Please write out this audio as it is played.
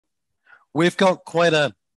We've got quite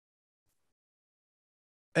a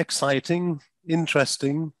exciting,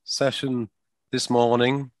 interesting session this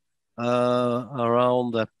morning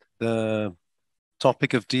around the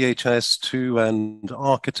topic of DHIS2 and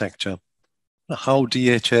architecture, how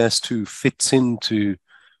DHIS2 fits into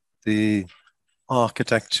the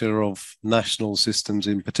architecture of national systems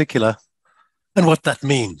in particular, and what that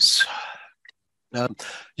means.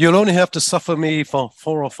 You'll only have to suffer me for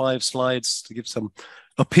 4 or 5 slides to give some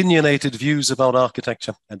opinionated views about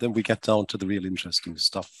architecture, and then we get down to the real interesting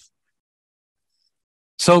stuff.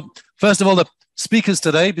 So, first of all, the speakers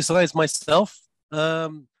today, besides myself,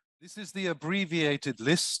 this is the abbreviated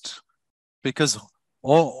list because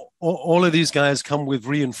all of these guys come with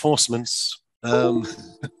reinforcements.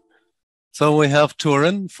 So we have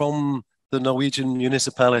Turen from the Norwegian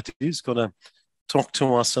municipalities going to talk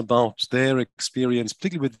to us about their experience,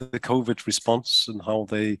 particularly with the COVID response and how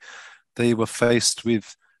they were faced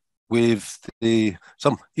with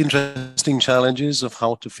some interesting challenges of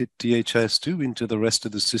how to fit DHIS2 into the rest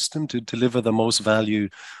of the system to deliver the most value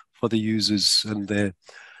for the users and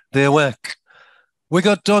their work. We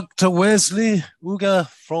got Dr. Wesley Uga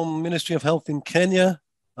from Ministry of Health in Kenya,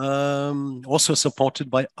 also supported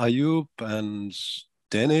by Ayub and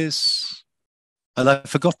Dennis. And I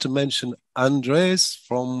forgot to mention Andres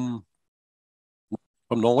from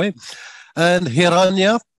Norway, and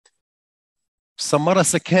Hiranya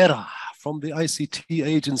Samarasekera from the ICT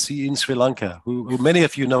agency in Sri Lanka, who many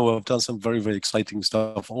of you know have done some very, very exciting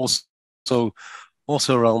stuff also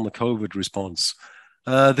around the COVID response.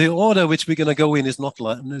 The order which we're going to go in is not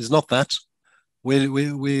that.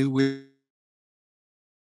 We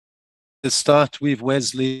start with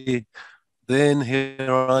Wesley, then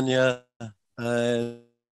Hiranya, and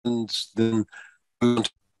then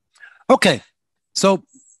okay. So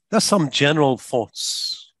there's some general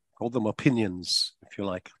thoughts, call them opinions, if you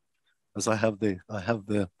like, as I have the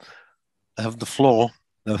floor.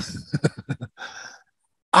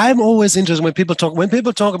 I'm always interested when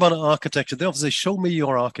people talk about architecture. They obviously show me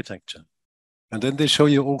your architecture, and then they show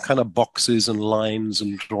you all kind of boxes and lines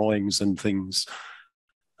and drawings and things,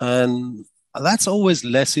 and that's always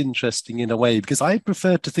less interesting in a way, because I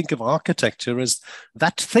prefer to think of architecture as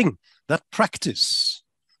that thing, that practice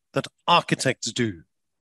that architects do.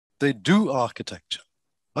 They do architecture,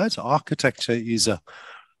 right? Architecture is a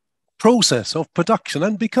process of production,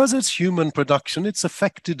 and because it's human production, it's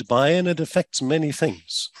affected by and it affects many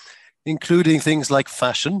things, including things like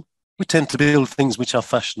fashion. We tend to build things which are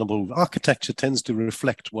fashionable. Architecture tends to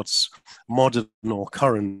reflect what's modern or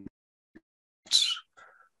current.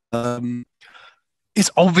 It's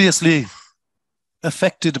obviously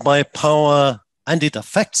affected by power, and it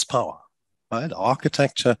affects power, right?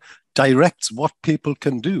 Architecture directs what people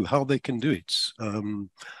can do, how they can do it.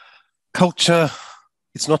 Culture,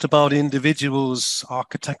 it's not about individuals.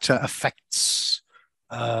 Architecture affects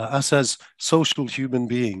us as social human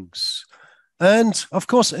beings. And of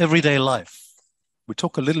course, everyday life. We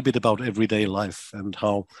talk a little bit about everyday life and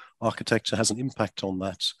how architecture has an impact on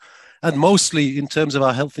that. And mostly in terms of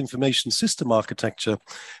our health information system architecture,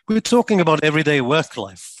 we're talking about everyday work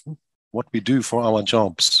life, what we do for our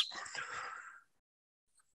jobs.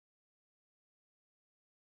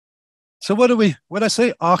 So when I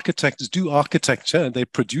say architects do architecture and they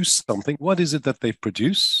produce something, what is it that they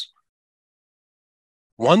produce?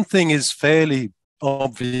 One thing is fairly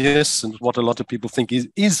obvious, and what a lot of people think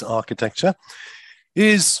is architecture,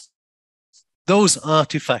 is those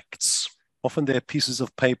artifacts. Often they're pieces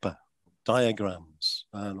of paper, diagrams,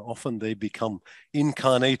 and often they become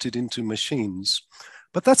incarnated into machines.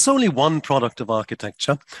 But that's only one product of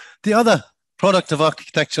architecture. The other product of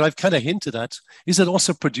architecture I've kind of hinted at is it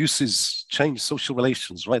also produces change social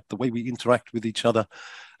relations, right? The way we interact with each other.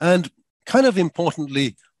 And kind of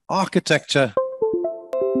importantly, architecture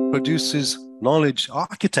produces knowledge.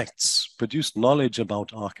 Architects produce knowledge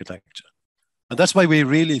about architecture. And that's why we're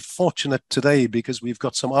really fortunate today, because we've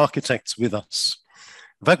got some architects with us.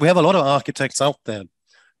 In fact, we have a lot of architects out there.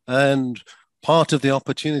 And part of the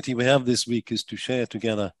opportunity we have this week is to share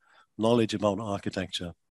together knowledge about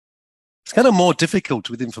architecture. It's kind of more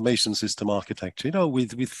difficult with information system architecture. You know,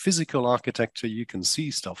 with physical architecture, you can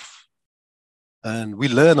see stuff. And we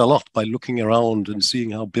learn a lot by looking around and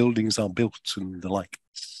seeing how buildings are built and the like.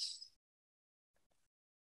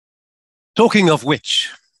 Talking of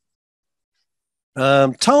which,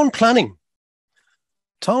 town planning.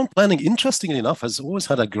 Town planning, interestingly enough, has always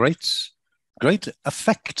had a great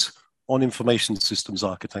effect on information systems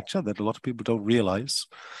architecture that a lot of people don't realize.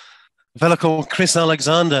 A fellow called Chris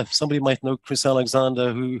Alexander, somebody might know Chris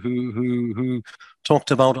Alexander, who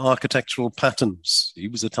talked about architectural patterns. He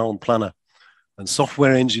was a town planner. And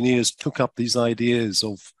software engineers took up these ideas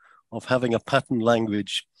of having a pattern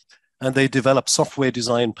language, and they developed software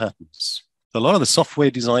design patterns. A lot of the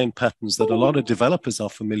software design patterns that a lot of developers are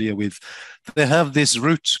familiar with, they have this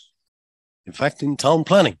root, in fact, in town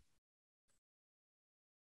planning.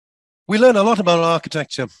 We learn a lot about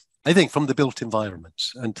architecture, I think, from the built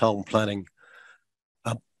environment and town planning.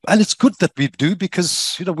 And it's good that we do,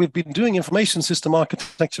 because we've been doing information system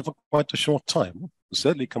architecture for quite a short time,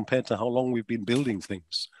 certainly compared to how long we've been building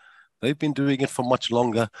things. They've been doing it for much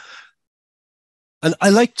longer. And I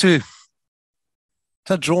like to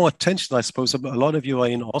draw attention, I suppose. A lot of you are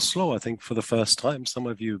in Oslo, I think, for the first time. Some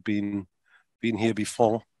of you have been here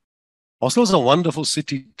before. Oslo is a wonderful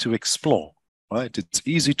city to explore, right? It's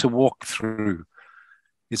easy to walk through.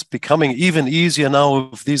 It's becoming even easier now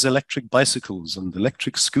with these electric bicycles and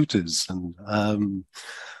electric scooters. And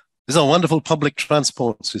there's a wonderful public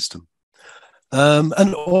transport system.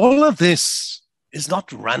 And all of this is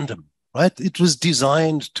not random, right? It was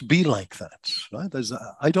designed to be like that, right?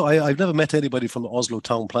 I've never met anybody from the Oslo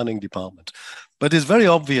Town Planning Department, but it's very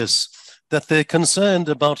obvious that they're concerned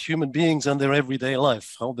about human beings and their everyday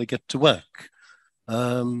life, how they get to work,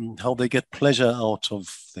 how they get pleasure out of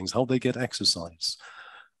things, how they get exercise.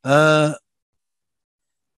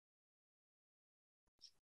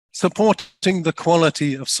 Supporting the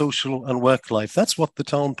quality of social and work life. That's what the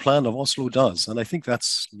town plan of Oslo does. And I think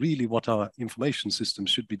that's really what our information systems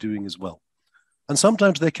should be doing as well. And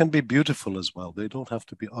sometimes they can be beautiful as well. They don't have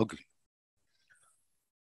to be ugly.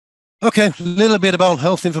 Okay, a little bit about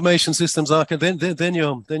health information systems, then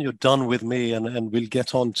you're done with me, and we'll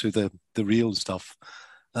get on to the real stuff.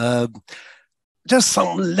 Just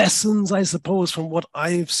some lessons, I suppose, from what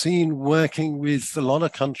I've seen working with a lot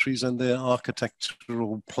of countries and their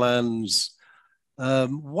architectural plans.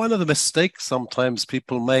 One of the mistakes sometimes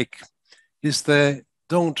people make is they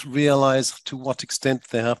don't realize to what extent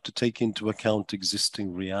they have to take into account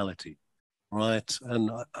existing reality, right? And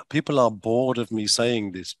people are bored of me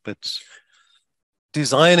saying this, but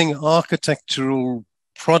designing architectural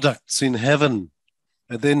products in heaven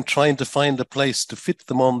and then trying to find a place to fit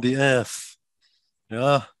them on the earth,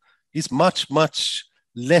 is much, much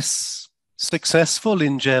less successful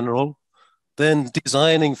in general than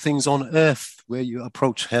designing things on earth where you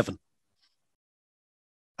approach heaven.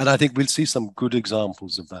 And I think we'll see some good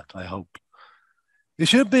examples of that, I hope. It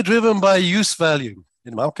should be driven by use value,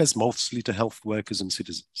 in my case, mostly to health workers and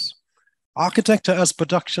citizens. Architecture as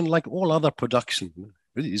production, like all other production,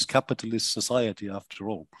 really is capitalist society after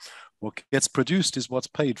all. What gets produced is what's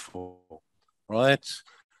paid for, right?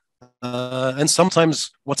 And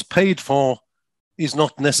sometimes what's paid for is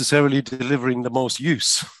not necessarily delivering the most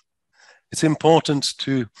use. It's important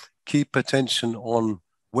to keep attention on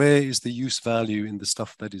where is the use value in the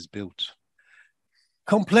stuff that is built.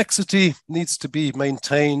 Complexity needs to be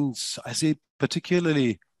maintained. I see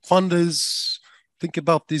particularly funders think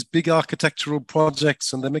about these big architectural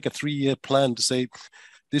projects and they make a 3-year plan to say,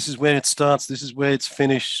 this is where it starts, this is where it's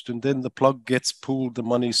finished, and then the plug gets pulled, the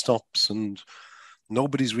money stops, and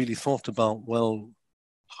nobody's really thought about, well,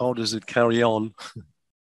 how does it carry on?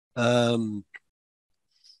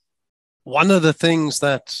 One of the things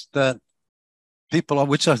that people are,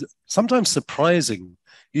 which are sometimes surprising,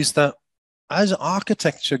 is that as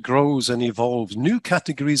architecture grows and evolves, new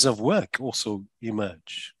categories of work also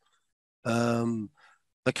emerge. The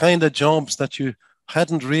kind of jobs that you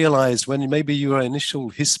hadn't realized when maybe you were initial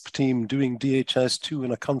HISP team doing DHIS2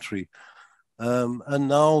 in a country. And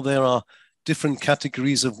now there are different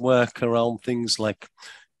categories of work around things like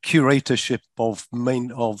curatorship of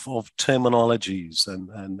terminologies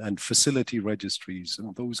and facility registries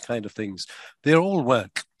and those kind of things. They're all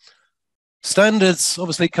work. Standards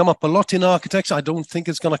obviously come up a lot in architecture. I don't think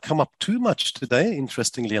it's going to come up too much today,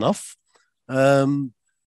 interestingly enough.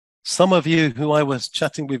 Some of you who I was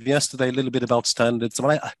chatting with yesterday a little bit about standards,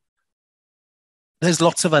 there's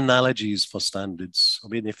lots of analogies for standards. I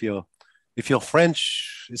mean, if you're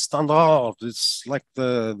French, it's standard. It's like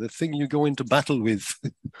the thing you go into battle with.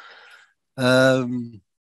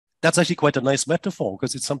 That's actually quite a nice metaphor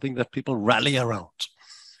because it's something that people rally around.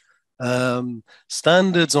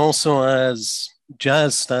 Standards also as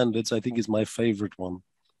jazz standards, I think is my favorite one.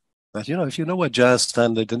 But, if you know a jazz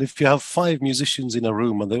standard, and if you have 5 musicians in a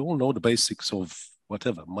room and they all know the basics of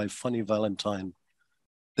whatever, My Funny Valentine,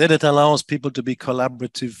 then it allows people to be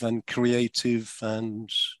collaborative and creative and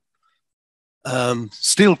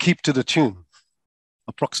still keep to the tune,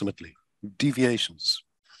 approximately, deviations.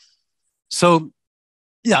 So,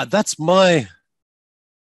 yeah, that's my,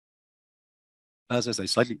 as I say,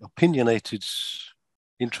 slightly opinionated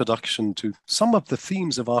introduction to some of the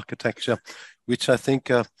themes of architecture, which I think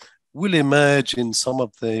are will emerge in some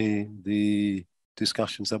of the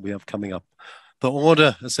discussions that we have coming up. The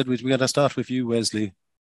order, I said, we're going to start with you, Wesley,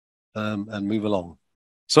 and move along.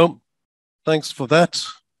 So thanks for that.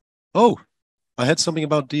 Oh, I had something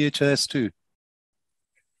about DHIS2.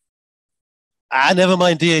 Never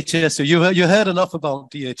mind DHIS2. You heard enough about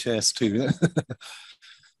DHIS2.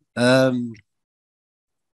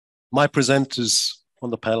 My presenters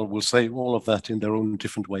on the panel will say all of that in their own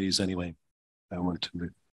different ways anyway.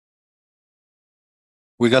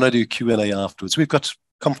 We're going to do Q&A afterwards. We've got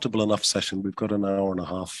comfortable enough session. We've got an hour and a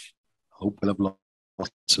half. I hope we'll have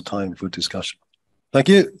lots of time for discussion. Thank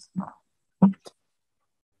you.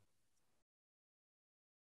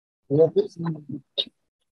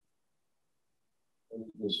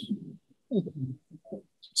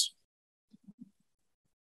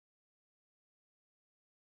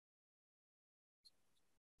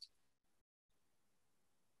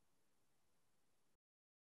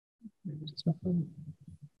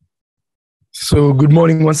 So good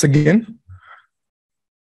morning once again.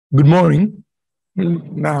 Good morning.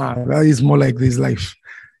 Nah, that is more like this life.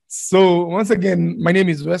 So once again, my name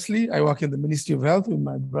is Wesley. I work in the Ministry of Health with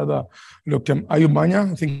my brother, Dr. Ayub Manya.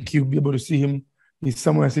 I think you'll be able to see him. He's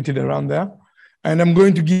somewhere seated around there. And I'm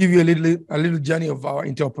going to give you a little journey of our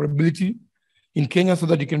interoperability in Kenya so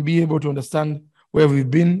that you can be able to understand where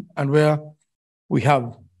we've been and where we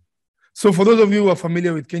have. So for those of you who are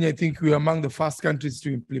familiar with Kenya, I think we are among the first countries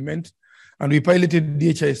to implement, and we piloted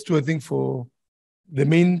DHIS2, I think, for the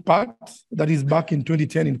main part, that is back in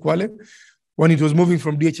 2010 in Kwale, when it was moving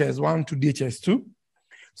from DHIS1 to DHIS2.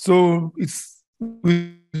 So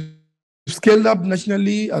we scaled up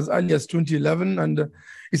nationally as early as 2011, and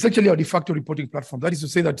it's actually our de facto reporting platform. That is to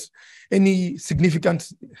say that any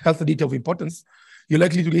significant health data of importance, you're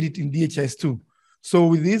likely to get it in DHIS2. So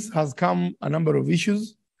with this has come a number of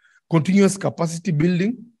issues, continuous capacity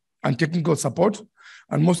building and technical support.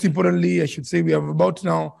 And most importantly, I should say we have about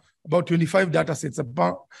 25 data sets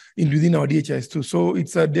within our DHIS2. So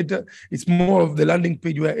it's more of the landing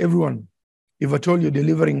page where everyone, if at all you're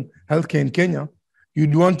delivering healthcare in Kenya,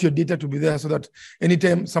 you'd want your data to be there so that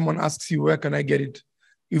anytime someone asks you, where can I get it?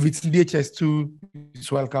 If it's DHIS2,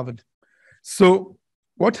 it's well covered. So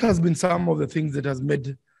what has been some of the things that has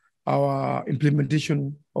made our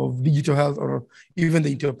implementation of digital health or even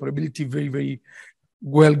the interoperability very, very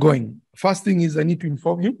well going? First thing is I need to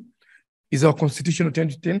inform you is our Constitution of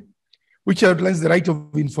 2010, which outlines the right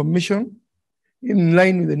of information in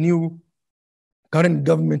line with the new current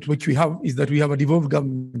government, which we have, is that we have a devolved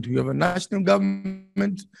government. We have a national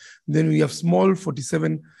government, then we have small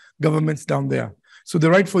 47 governments down there. So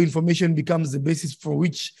the right for information becomes the basis for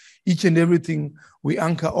which each and everything we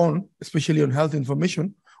anchor on, especially on health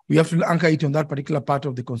information, we have to anchor it on that particular part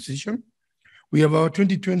of the Constitution. We have our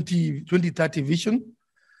 2030 vision.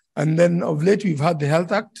 And then of late, we've had the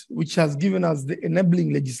Health Act, which has given us the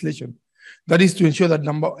enabling legislation. That is to ensure that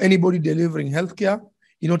anybody delivering healthcare,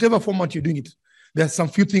 in whatever format you're doing it, there's some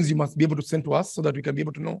few things you must be able to send to us so that we can be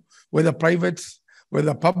able to know whether private,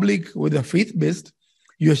 whether public, whether faith-based,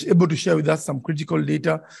 you're able to share with us some critical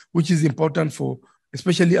data, which is important for,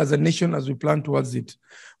 especially as a nation, as we plan towards it.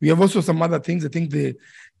 We have also some other things. I think the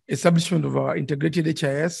establishment of our integrated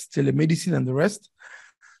HIS, telemedicine, and the rest.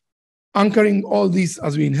 Anchoring all this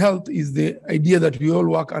as we in health is the idea that we all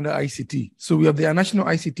work under ICT. So we have the National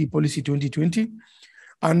ICT Policy 2020.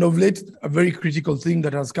 And of late, a very critical thing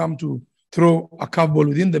that has come to throw a curveball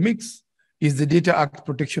within the mix is the Data Act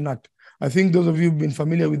Protection Act. I think those of you who've been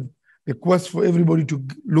familiar with the quest for everybody to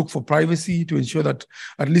look for privacy, to ensure that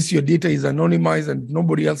at least your data is anonymized and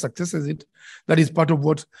nobody else accesses it. That is part of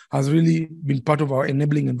what has really been part of our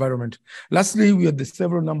enabling environment. Lastly, we have the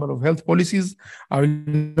several number of health policies. I will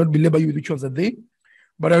not belabor you with which ones are they,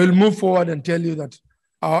 but I will move forward and tell you that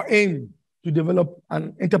our aim to develop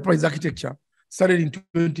an enterprise architecture started in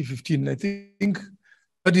 2015. I think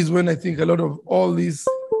that is when I think a lot of all these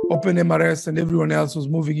open MRS and everyone else was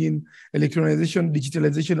moving in, electronization,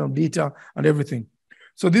 digitalization of data and everything.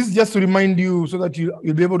 So this is just to remind you so that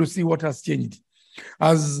you'll be able to see what has changed.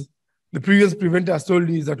 As the previous presenter has told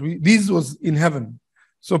you is that this was in heaven.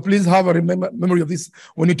 So please have a memory of this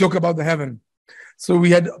when you talk about the heaven. So we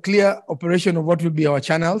had a clear operation of what will be our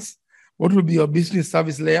channels, what will be our business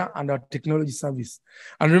service layer and our technology service.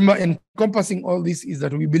 And remember, encompassing all this is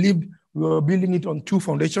that we believed we were building it on two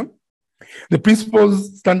foundations. The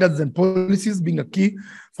principles, standards, and policies being a key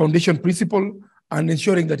foundation principle, and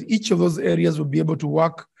ensuring that each of those areas will be able to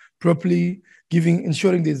work properly,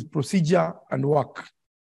 ensuring there's procedure and work.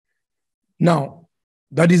 Now,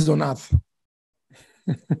 that is on earth.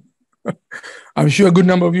 I'm sure a good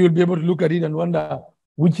number of you will be able to look at it and wonder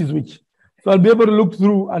which is which. So I'll be able to look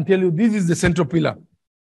through and tell you this is the central pillar.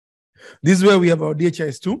 This is where we have our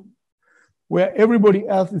DHIS2, where everybody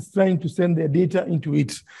else is trying to send their data into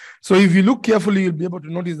it. So if you look carefully, you'll be able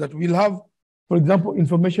to notice that we'll have, for example,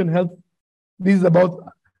 information health. This is about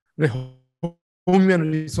the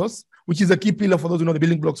human resource, which is a key pillar for those who know the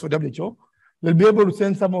building blocks for WHO. They'll be able to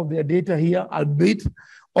send some of their data here, albeit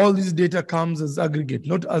all this data comes as aggregate,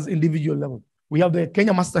 not as individual level. We have the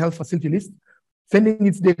Kenya Master Health Facility List, sending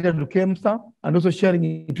its data to KEMSA and also sharing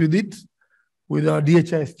it with our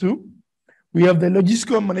DHIS2. We have the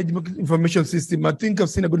Logistical Management Information System. I think I've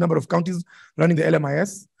seen a good number of counties running the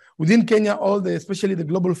LMIS. Within Kenya, especially the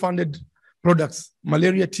global funded products,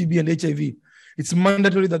 malaria, TB, and HIV, it's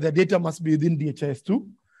mandatory that their data must be within DHIS2.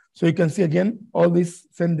 So you can see again, all this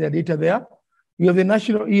send their data there. We have the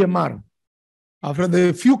national EMR. After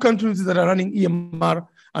the few countries that are running EMR,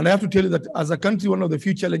 and I have to tell you that as a country, one of the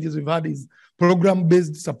few challenges we've had is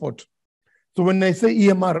program-based support. So when I say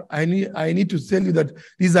EMR, I need to tell you that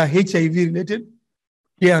these are HIV-related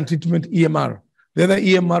care and treatment EMR. The other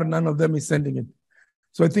EMR, none of them is sending it.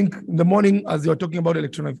 So I think in the morning, as you're talking about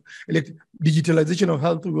digitalization of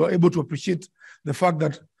health, we were able to appreciate the fact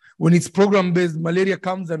that when it's program-based, malaria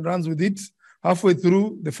comes and runs with it. Halfway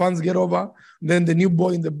through, the funds get over. Then the new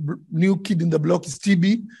kid in the block is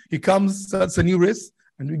TB. He comes, starts a new race,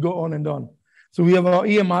 and we go on and on. So we have our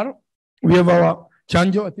EMR. We have our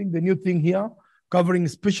Chanjo, I think the new thing here, covering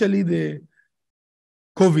especially the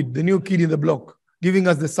COVID, the new kid in the block, giving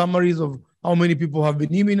us the summaries of how many people have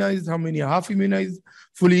been immunized, how many are half immunized,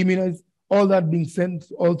 fully immunized, all that being sent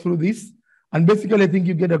all through this. And basically, I think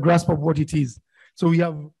you get a grasp of what it is. So we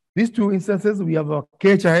have these two instances. We have a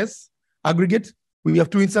KHIS aggregate. We have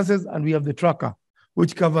two instances, and we have the tracker,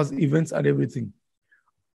 which covers events and everything.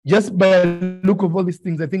 Just by look of all these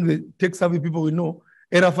things, I think the tech-savvy people will know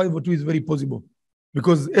error 502 is very possible,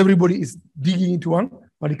 because everybody is digging into one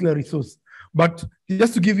particular resource. But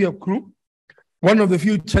just to give you a clue, one of the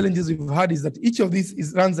few challenges we've had is that each of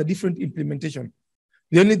these runs a different implementation.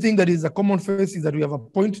 The only thing that is a common face is that we have a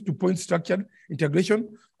point-to-point structured integration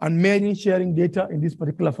and merely sharing data in this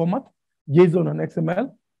particular format, JSON and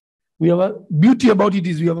XML. We have a beauty about it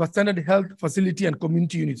is we have a standard health facility and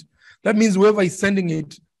community unit. That means whoever is sending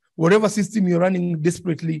it, whatever system you're running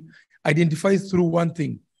desperately, identifies through one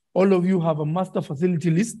thing. All of you have a master facility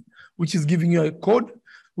list, which is giving you a code,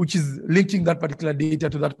 which is linking that particular data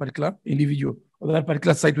to that particular individual or that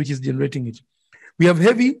particular site which is generating it. We have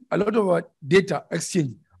a lot of our data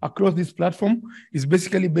exchange across this platform is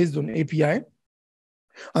basically based on API.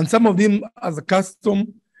 And some of them as a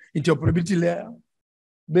custom interoperability layer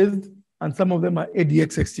based, and some of them are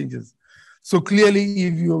ADX exchanges. So clearly,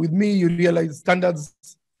 if you're with me, you realize standards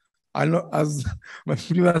are not, as my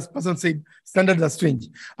previous person said, standards are strange.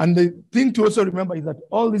 And the thing to also remember is that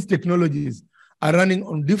all these technologies are running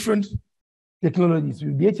on different technologies.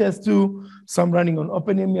 With DHIS2, some running on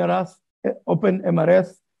OpenMRS,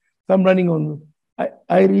 some running on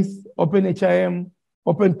Iris, OpenHIM,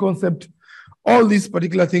 OpenConcept, all these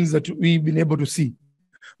particular things that we've been able to see.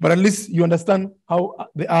 But at least you understand how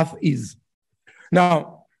the earth is.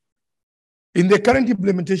 Now, in the current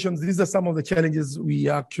implementations, these are some of the challenges we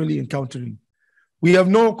are actually encountering. We have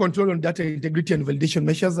no control on data integrity and validation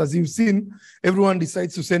measures. As you've seen, everyone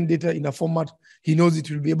decides to send data in a format he knows it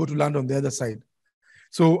will be able to land on the other side.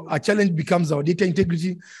 So a challenge becomes our data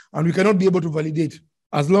integrity, and we cannot be able to validate.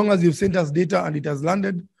 As long as you've sent us data and it has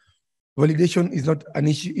landed, validation is not an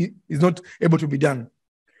issue, is not able to be done.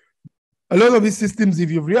 A lot of these systems,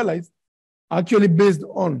 if you've realized, are actually based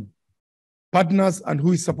on partners and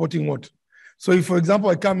who is supporting what. So if, for example,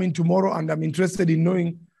 I come in tomorrow and I'm interested in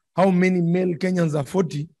knowing how many male Kenyans are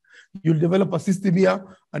 40, you'll develop a system here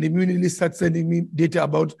and immediately start sending me data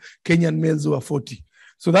about Kenyan males who are 40.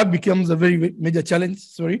 So that becomes a very major challenge,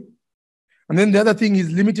 sorry. And then the other thing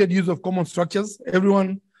is limited use of common structures.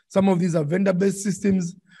 Some of these are vendor-based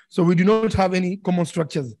systems, so we do not have any common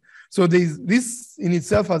structures. So this in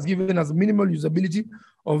itself has given us minimal usability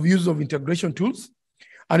of use of integration tools.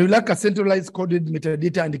 And we lack a centralized coded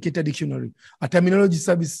metadata indicator dictionary. A terminology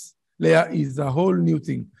service layer is a whole new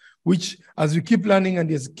thing, which as we keep learning and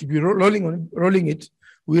as keep rolling it,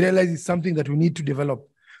 we realize it's something that we need to develop.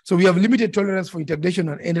 So we have limited tolerance for integration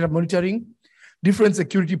and ended up monitoring, different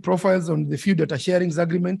security profiles on the few data sharings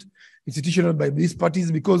agreement institutional by these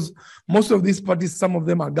parties, because most of these parties, some of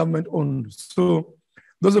them are government owned. So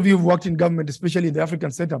those of you who've worked in government, especially in the African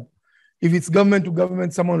setup, if it's government to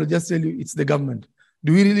government, someone will just tell you it's the government.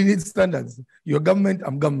 Do we really need standards? You're government,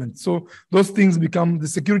 I'm government. So those things become the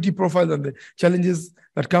security profile, and the challenges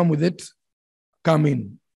that come with it come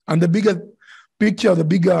in. And the bigger picture, the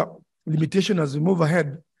bigger limitation as we move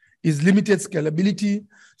ahead is limited scalability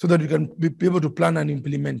so that we can be able to plan and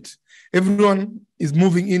implement. Everyone is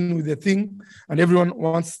moving in with the thing and everyone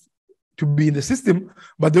wants to be in the system,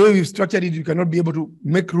 but the way we've structured it, you cannot be able to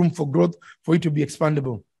make room for growth for it to be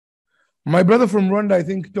expandable. My brother from Rwanda, I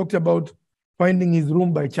think, talked about finding his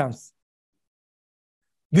room by chance.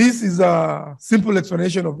 This is a simple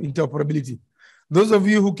explanation of interoperability. Those of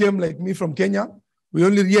you who came like me from Kenya, we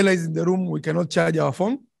only realized in the room we cannot charge our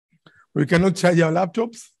phone, we cannot charge our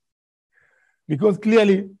laptops, because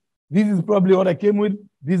clearly this is probably what I came with,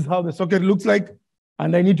 this is how the socket looks like,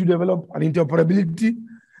 and I need to develop an interoperability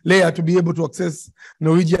layer to be able to access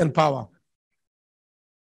Norwegian power.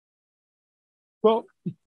 So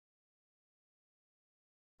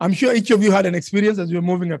I'm sure each of you had an experience as you're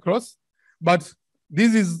moving across, but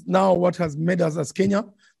this is now what has made us as Kenya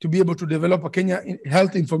to be able to develop a Kenya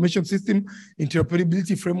health information system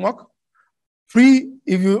interoperability framework. Free,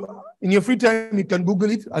 if you, in your free time, you can Google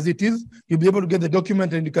it as it is. You'll be able to get the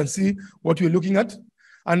document and you can see what you're looking at.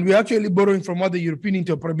 And we're actually borrowing from what the European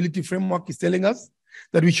interoperability framework is telling us,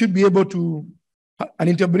 that we should be able to, an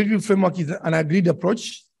interoperability framework is an agreed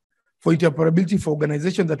approach for interoperability for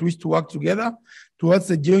organizations that wish to work together towards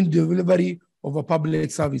the joint delivery of a public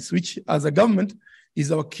service, which as a government is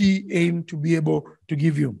our key aim to be able to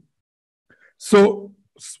give you. So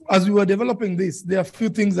as we were developing this, there are a few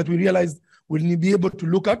things that we realized we'll be able to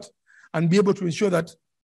look at and be able to ensure that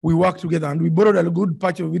we work together. And we borrowed a good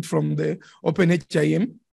part of it from the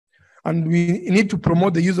OpenHIM. And we need to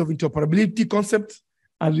promote the use of interoperability concepts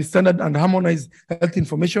as we standard and harmonize health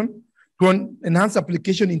information, to enhance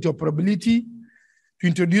application interoperability, to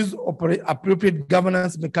introduce appropriate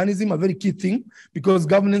governance mechanism, a very key thing, because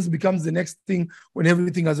governance becomes the next thing when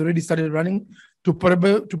everything has already started running, to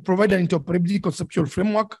provide an interoperability conceptual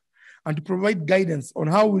framework, and to provide guidance on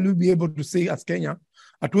how will we be able to say as Kenya,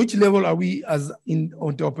 at which level are we as in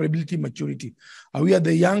interoperability maturity? Are we at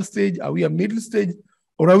the young stage? Are we at middle stage?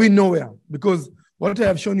 Or are we nowhere? Because what I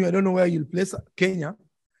have shown you, I don't know where you'll place Kenya,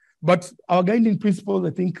 but our guiding principles,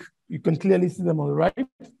 I think you can clearly see them on the right,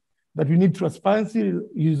 that we need transparency,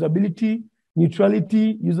 usability,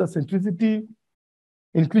 neutrality, user centricity,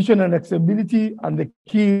 inclusion and accessibility, and the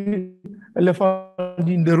key elephant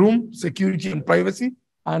in the room, security and privacy,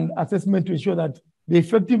 and assessment to ensure that the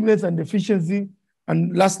effectiveness and efficiency,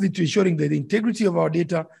 and lastly, to ensuring that the integrity of our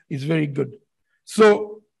data is very good.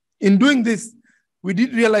 So in doing this, we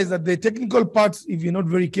did realize that the technical parts, if you're not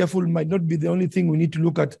very careful, might not be the only thing we need to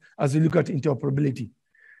look at as we look at interoperability.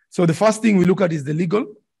 So the first thing we look at is the legal.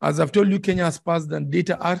 As I've told you, Kenya has passed the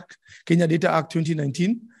Kenya Data Act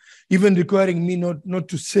 2019, even requiring me not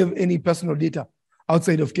to save any personal data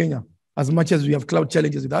outside of Kenya, as much as we have cloud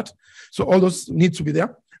challenges with that. So all those needs to be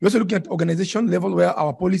there. We're also looking at organization level where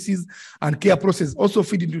our policies and care process also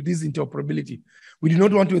fit into this interoperability. We do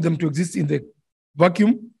not want them to exist in the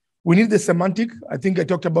vacuum. We need the semantic. I think I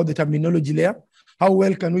talked about the terminology layer. How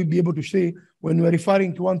well can we be able to say when we're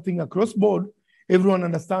referring to one thing across board, everyone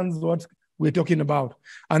understands what we're talking about.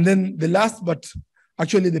 And then the last, but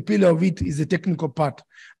actually the pillar of it is the technical part,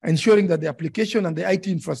 ensuring that the application and the IT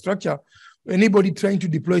infrastructure, anybody trying to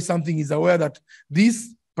deploy something is aware that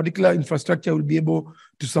this particular infrastructure will be able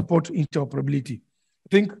to support interoperability. I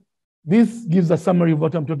think this gives a summary of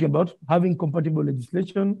what I'm talking about, having compatible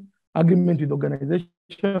legislation, agreement with organization,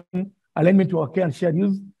 alignment to our care and shared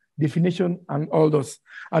use, definition, and all those.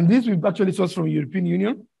 And this we've actually sourced from the European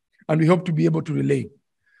Union, and we hope to be able to relay.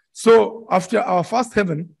 So after our first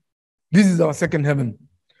heaven, this is our second heaven,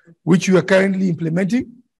 which we are currently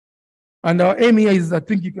implementing. And our aim here is, I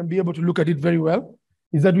think you can be able to look at it very well,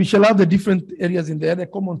 is that we shall have the different areas in there, the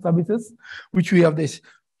common services, which we have this,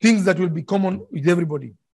 things that will be common with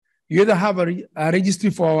everybody. You either have a registry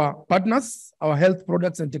for our partners, our health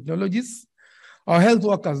products and technologies, our health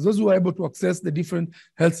workers, those who are able to access the different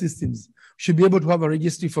health systems, should be able to have a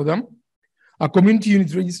registry for them. A community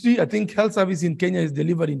unit registry, I think health service in Kenya is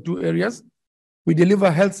delivered in two areas. We deliver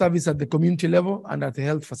health service at the community level and at the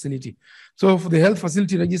health facility. So for the health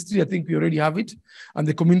facility registry, I think we already have it. And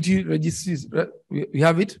the community registries, we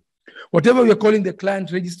have it. Whatever we are calling the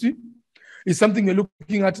client registry is something we're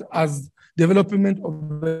looking at as development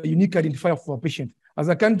of a unique identifier for a patient. As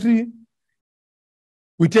a country,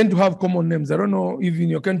 we tend to have common names. I don't know if in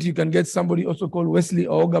your country you can get somebody also called Wesley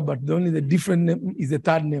or Olga, but the different name is the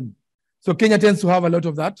third name. So Kenya tends to have a lot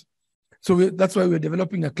of that. So that's why we're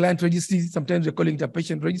developing a client registry. Sometimes we're calling it a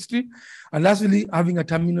patient registry. And lastly, having a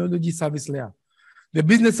terminology service layer. The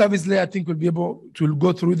business service layer, I think, will be able to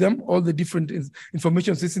go through them, all the different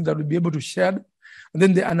information systems that will be able to share. And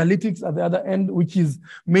then the analytics at the other end, which is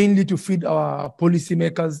mainly to feed our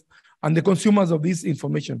policymakers and the consumers of this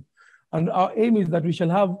information. And our aim is that we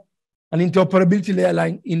shall have an interoperability layer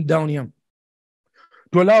lying in down here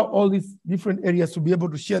to allow all these different areas to be able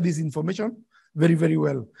to share this information very, very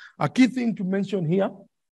well. A key thing to mention here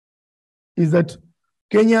is that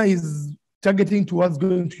Kenya is targeting towards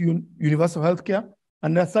going to universal healthcare,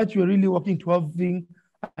 and as such, we're really working to having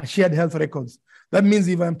a shared health records. That means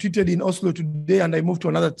if I'm treated in Oslo today and I move to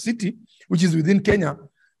another city, which is within Kenya,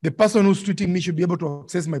 the person who's treating me should be able to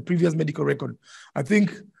access my previous medical record. I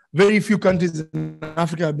think very few countries in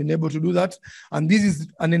Africa have been able to do that. And this is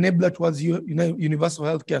an enabler towards universal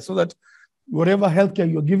healthcare, so that whatever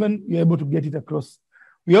healthcare you're given, you're able to get it across.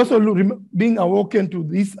 We also being awoken to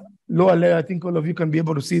this lower layer. I think all of you can be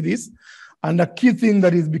able to see this. And a key thing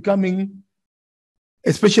that is becoming,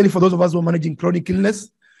 especially for those of us who are managing chronic illness,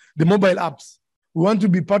 the mobile apps. We want to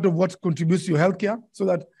be part of what contributes to your healthcare, so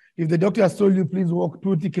that if the doctor has told you, please walk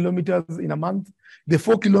 20 kilometers in a month, the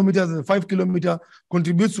 4 kilometers and the 5 kilometer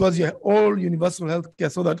contributes towards your all universal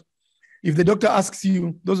healthcare, so that if the doctor asks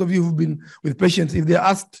you, those of you who've been with patients, if they're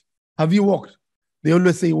asked, have you walked? They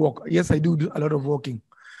always say walk. Yes, I do a lot of walking.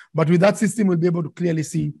 But with that system, we'll be able to clearly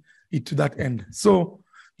see it to that end. So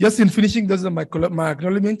just in finishing, those are my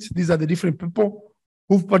acknowledgements. These are the different people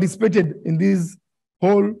who've participated in this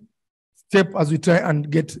whole step as we try and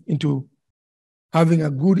get into having a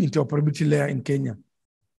good interoperability layer in Kenya.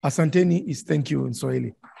 Asanteni is thank you in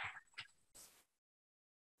Swahili.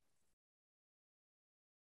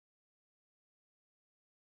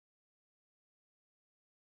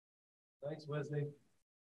 Thanks, Wesley.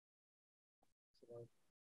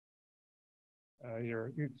 I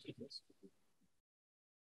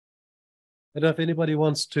don't know if anybody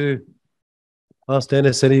wants to ask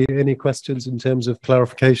Dennis any questions in terms of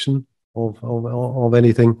clarification of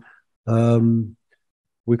anything.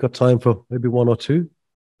 We've got time for maybe one or two,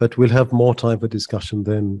 but we'll have more time for discussion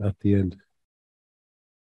then at the end.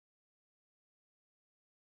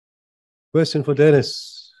 Question for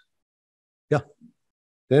Dennis. Yeah.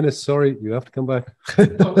 Dennis, sorry, you have to come back.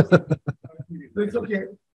 It's okay.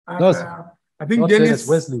 I think Dennis,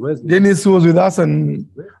 Wesley. Dennis was with us, and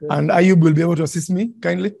Ayub will be able to assist me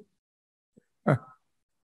kindly.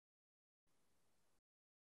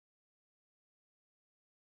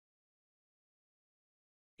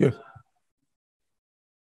 Yes.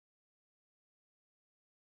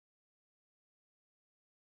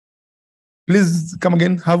 Please come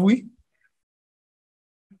again. Have we?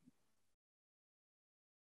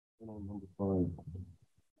 Number 5.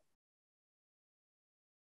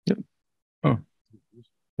 Yep. Oh.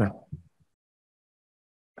 Yeah.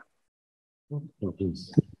 Oh,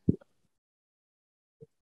 please.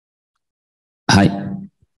 Hi.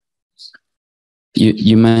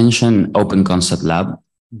 You mentioned Open Concept Lab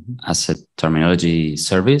as a terminology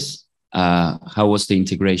service. How was the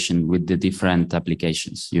integration with the different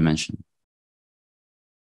applications you mentioned?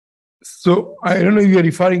 So I don't know if you're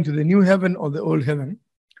referring to the new heaven or the old heaven.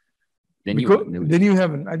 The new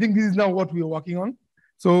heaven. I think this is now what we are working on.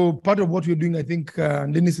 So part of what we're doing, I think,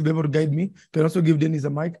 Dennis will be able to guide me. Can also give Dennis a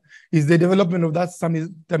mic. Is the development of that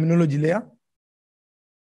terminology layer.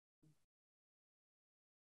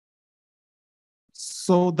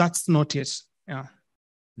 So that's not yet. Yeah.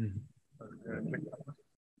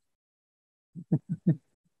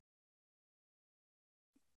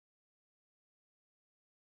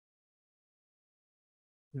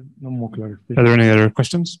 No more clarification. Are there any other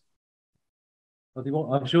questions?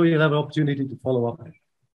 I'm sure you'll have an opportunity to follow up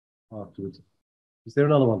afterwards. Is there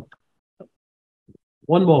another one?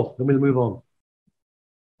 One more, then we'll move on.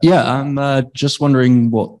 Yeah, I'm just wondering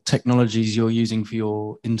what technologies you're using for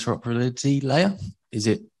your interoperability layer. Is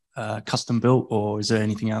it custom built, or is there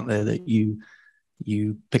anything out there that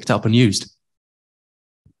you picked up and used?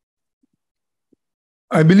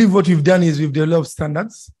 I believe what we've done is we've developed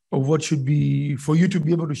standards of what should be for you to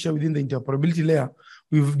be able to share within the interoperability layer.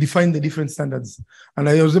 We've defined the different standards, and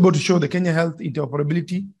I was able to show the Kenya Health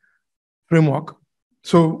interoperability framework.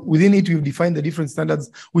 So within it, we've defined the different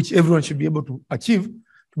standards which everyone should be able to achieve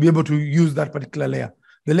to be able to use that particular layer.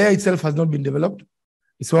 The layer itself has not been developed.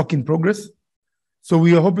 It's work in progress. So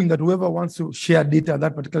we are hoping that whoever wants to share data at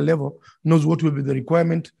that particular level knows what will be the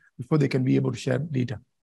requirement before they can be able to share data.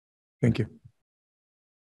 Thank you.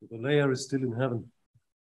 The layer is still in heaven.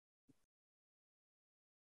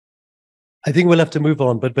 I think we'll have to move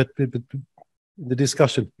on, but in the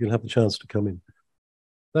discussion, you'll have the chance to come in.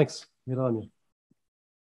 Thanks, Miranya.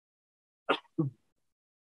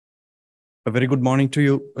 A very good morning to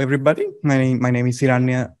you, everybody. My name is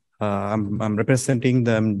Hiranya. I'm representing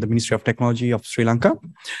the Ministry of Technology of Sri Lanka.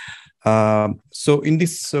 So in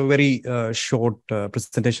this very short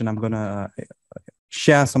presentation, I'm going to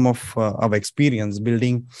share some of our experience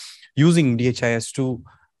using DHIS2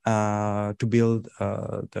 to build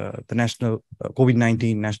the national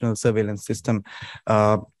COVID-19 national surveillance system.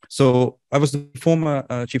 So I was the former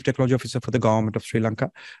chief technology officer for the government of Sri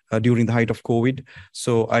Lanka during the height of COVID.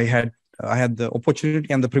 So I had the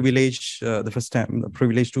opportunity and the privilege, to firsthand,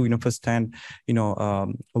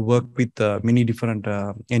 work with many different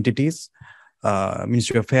entities,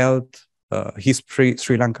 Ministry of Health, DHIS2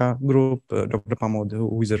 Sri Lanka group, Dr. Pamod,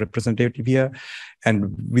 who is a representative here,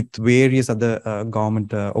 and with various other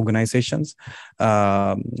government organizations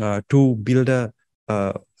to build a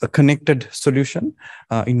connected solution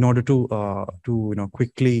in order to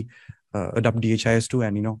quickly adopt DHIS2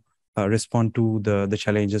 and respond to the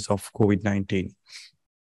challenges of COVID-19.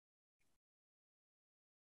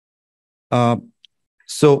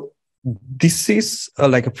 So this is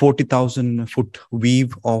like a 40,000 foot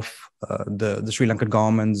weave of the Sri Lankan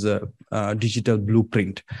government's digital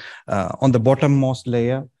blueprint. On the bottommost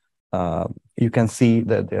layer, you can see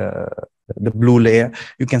the blue layer.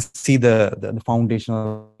 You can see the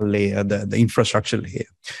foundational layer, the infrastructure layer.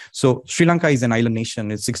 So Sri Lanka is an island nation.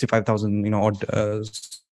 It's 65,000 odd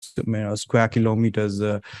square kilometers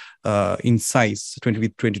in size,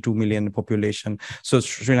 with 22 million population. So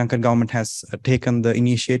Sri Lankan government has taken the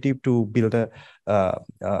initiative to build the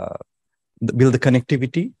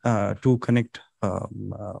connectivity to connect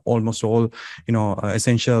almost all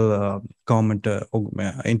essential government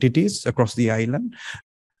entities across the island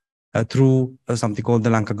through something called the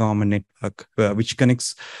Lanka Government Network, which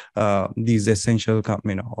connects these essential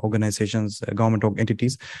organizations, government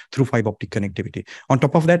entities through fiber optic connectivity. On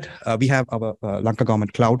top of that, we have our Lanka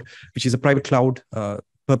Government Cloud, which is a private cloud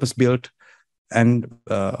purpose-built and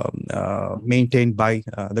maintained by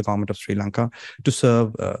the government of Sri Lanka to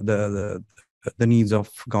serve the needs of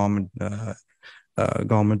government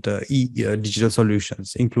digital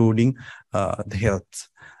solutions, including the health.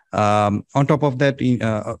 On top of that,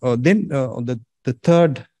 then the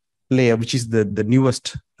third layer, which is the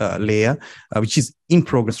newest layer, which is in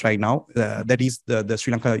progress right now, that is the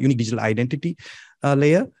Sri Lanka Unique Digital Identity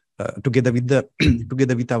layer, together with our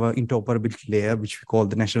interoperability layer, which we call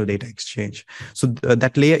the National Data Exchange. So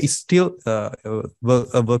that layer is still a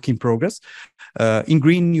work in progress. In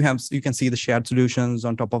green, you can see the shared solutions.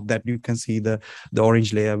 On top of that, you can see the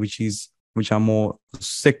orange layer, which are more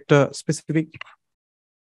sector specific,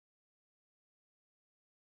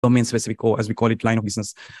 domain specific, or as we call it, line of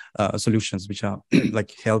business solutions, which are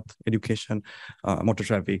like health, education, motor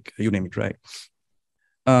traffic, you name it, right?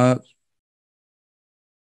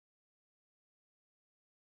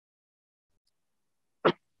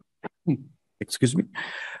 Excuse me.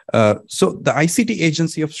 So the ICT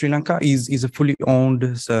Agency of Sri Lanka is a fully owned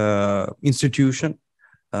institution,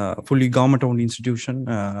 fully government-owned institution,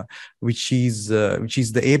 which is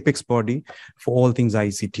the apex body for all things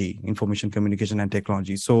ICT, information communication and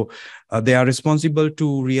technology. So they are responsible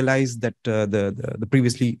to realize that the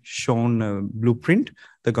previously shown blueprint,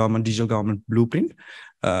 the digital government blueprint,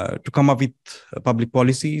 to come up with public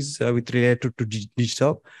policies with related to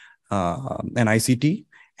digital and ICT,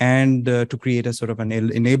 and to create a sort of an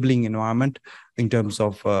enabling environment in terms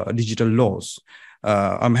of digital laws.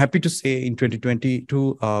 I'm happy to say in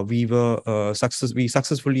 2022, we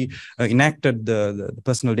successfully enacted the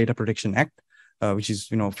Personal Data Protection Act, which is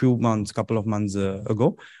couple of months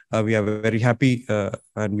ago. We are very happy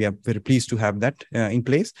and we are very pleased to have that in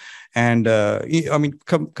place. And I mean,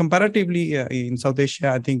 comparatively in South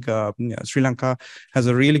Asia, I think Sri Lanka has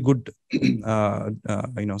a really good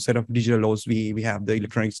set of digital laws. We have the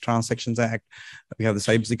Electronic Transactions Act, we have the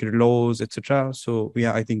cybersecurity laws, etc. So we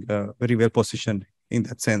are, I think, very well positioned in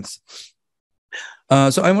that sense.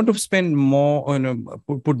 So I want to spend more on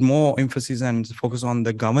put more emphasis and focus on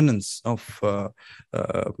the governance of the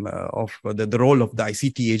role of the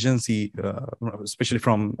ICT agency, especially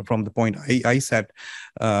from the point I sat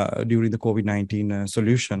during the COVID-19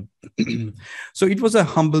 solution. So it was a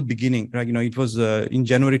humble beginning, right? It was in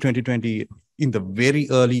January 2020, in the very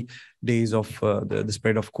early days of the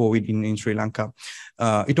spread of COVID in Sri Lanka.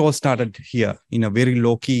 It all started here in a very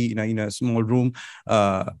low key, in a small room.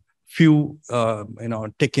 Few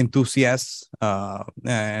tech enthusiasts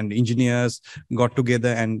and engineers got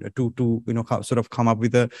together and to sort of come up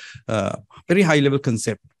with a very high level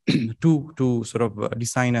concept to sort of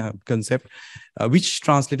design a concept which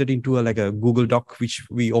translated into like a Google Doc, which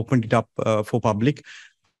we opened it up for public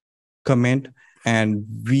comment, and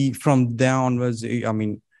we from there onwards, I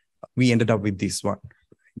mean, we ended up with this one,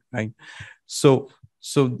 right? So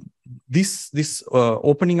So this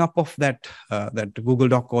opening up of that Google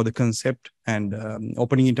Doc or the concept and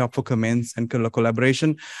opening it up for comments and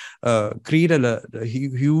collaboration created a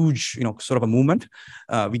huge, sort of a movement.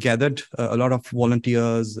 We gathered a lot of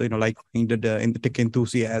volunteers, like in the tech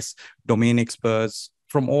enthusiasts, domain experts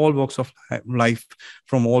from all walks of life,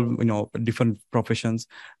 from all different professions,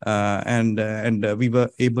 and we were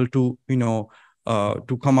able to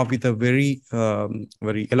to come up with a very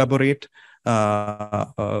very elaborate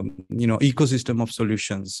ecosystem of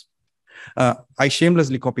solutions. I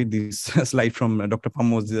shamelessly copied this slide from Dr.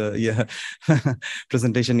 Pamo's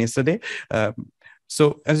presentation yesterday.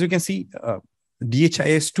 So as you can see,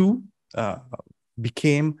 DHIS2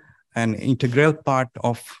 became an integral part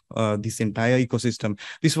of this entire ecosystem.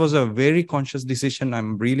 This was a very conscious decision.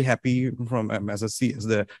 I'm really happy as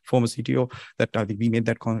the former CTO that I think we made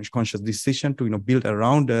that conscious decision to build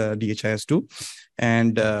around DHIS2.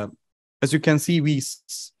 And as you can see, we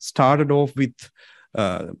started off with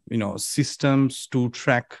systems to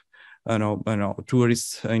track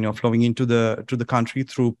tourists flowing into the country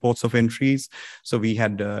through ports of entries. So we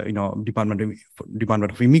had Department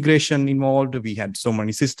of Immigration involved. We had so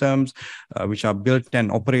many systems which are built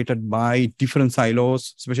and operated by different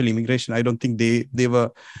silos, especially immigration. I don't think they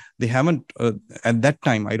haven't at that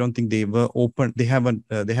time. I don't think they were open. They have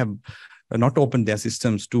not opened their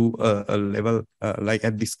systems to a level like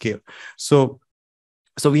at this scale. So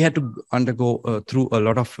we had to undergo through a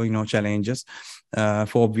lot of challenges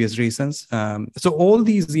for obvious reasons. So all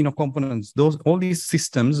these components, all these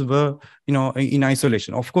systems were in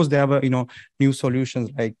isolation. Of course, there were new solutions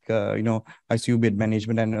like ICU bed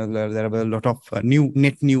management, and there were a lot of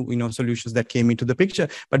net new solutions that came into the picture.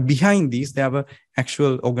 But behind these, there were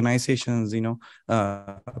actual organizations,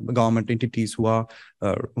 government entities who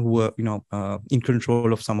were in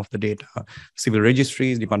control of some of the data, civil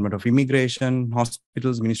registries, Department of Immigration,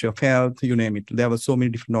 hospitals, Ministry of Health, you name it. There were so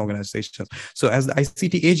many different organizations. So as the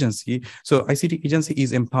ICT agency,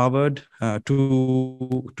 is empowered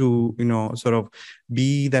to sort of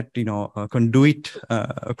be that conduit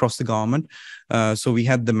across the government. So we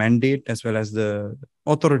had the mandate as well as the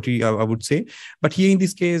authority, I would say. But here in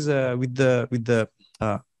this case, with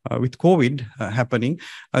COVID happening,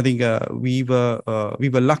 I think we were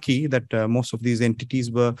lucky that most of these entities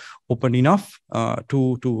were open enough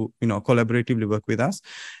to collaboratively work with us,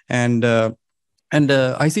 and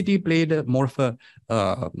ICT played more of a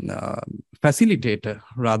facilitator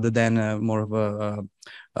rather than more of a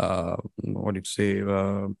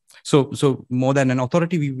so more than an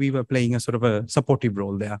authority. We were playing a sort of a supportive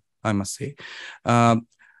role there, I must say. For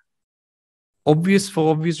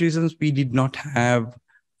obvious reasons, we did not have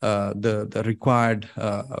the required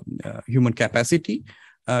human capacity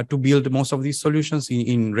to build most of these solutions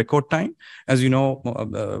in record time. As you know,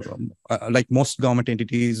 like most government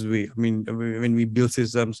entities, when we build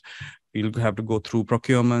systems, we'll have to go through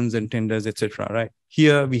procurements and tenders, etc. Right?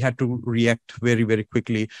 Here, we had to react very, very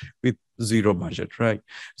quickly with zero budget. Right?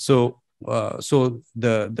 So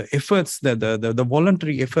the efforts, the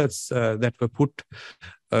voluntary efforts that were put,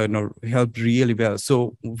 helped really well.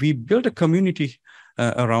 So we built a community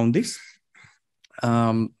around this.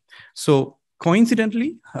 So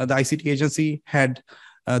coincidentally, the ICT agency had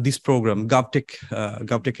this program, GovTech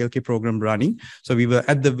LK program running. So we were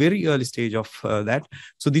at the very early stage of that.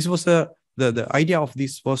 So this was the idea of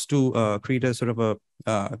this was to create a sort of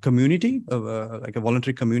a community, like a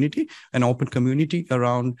voluntary community, an open community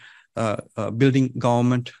around building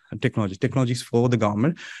government technologies for the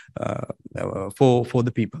government, for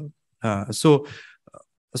the people.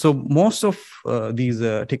 So most of these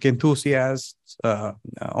tech enthusiasts,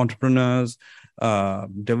 entrepreneurs,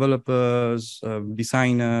 developers,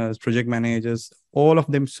 designers, project managers, all of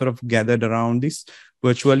them sort of gathered around this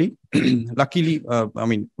virtually. Luckily,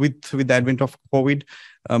 with the advent of COVID,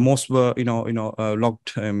 most were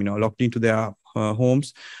locked into their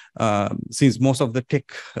homes. Since most of the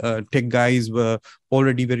tech guys were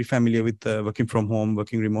already very familiar with working from home,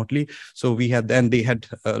 working remotely, so they had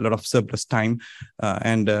a lot of surplus time,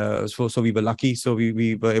 and so we were lucky. So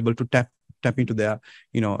we were able to tap into their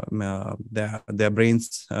their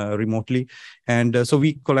brains remotely, and so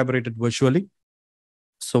we collaborated virtually.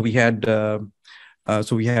 So we had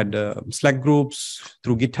Slack groups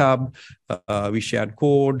through GitHub. We shared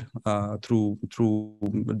code through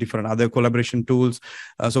different other collaboration tools.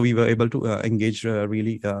 So we were able to engage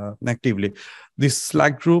really actively. This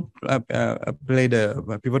Slack group played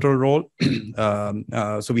a pivotal role.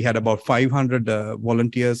 So we had about 500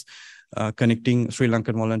 volunteers connecting Sri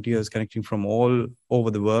Lankan volunteers, connecting from all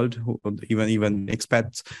over the world, even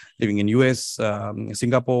expats living in US,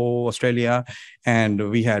 Singapore, Australia, and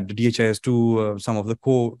we had DHIS2, some of the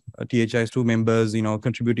core DHIS2 members,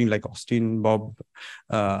 contributing, like Austin, Bob,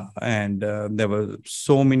 and there were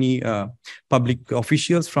so many public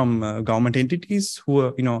officials from government entities who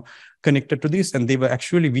were, connected to this, and they were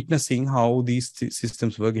actually witnessing how these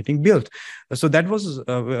systems were getting built. So that was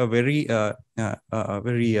a very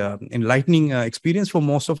enlightening experience for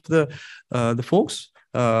most of the folks,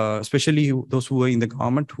 especially those who were in the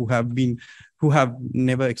government, who have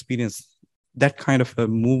never experienced that kind of a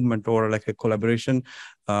movement or like a collaboration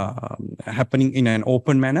happening in an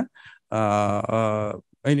open manner,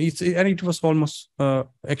 and it was almost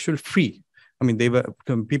actually free. I mean,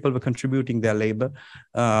 people were contributing their labor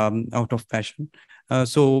out of passion.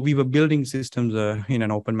 So we were building systems in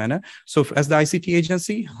an open manner. So as the ICT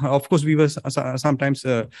agency, of course, we were sometimes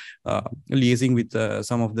liaising with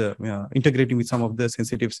some of the, integrating with some of the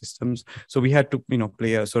sensitive systems. So we had to,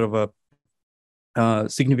 play a sort of a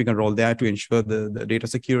significant role there to ensure the data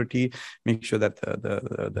security, make sure that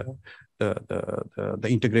the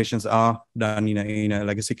integrations are done in a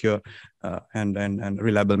like a secure and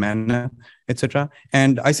reliable manner, etc.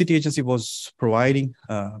 And ICT agency was providing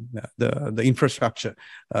the infrastructure.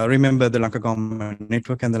 Remember the Lanka government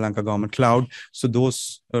network and the Lanka government cloud. So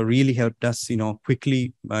those really helped us,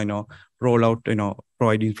 quickly, roll out,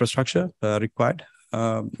 provide infrastructure required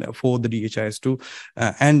for the DHIS2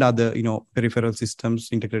 and other, peripheral systems,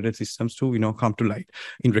 integrated systems to, come to light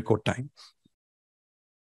in record time.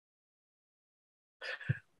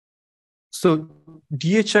 So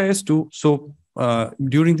DHIS2, so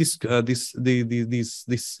during this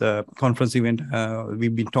conference event,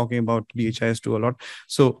 we've been talking about DHIS2 a lot.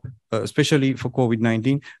 So especially for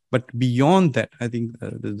COVID-19, but beyond that, I think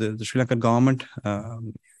the Sri Lankan government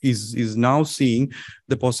is now seeing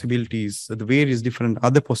the possibilities, the various different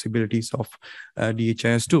other possibilities of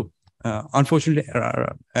DHIS2. Unfortunately,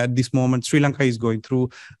 at this moment, Sri Lanka is going through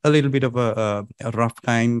a little bit of a rough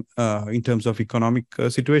time in terms of economic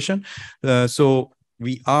situation. So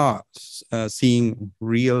we are seeing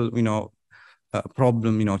real,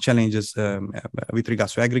 problem, challenges with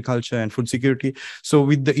regards to agriculture and food security. So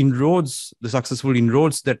with the inroads, the successful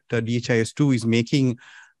inroads that DHIS2 is making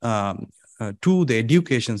to the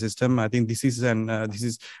education system, I think this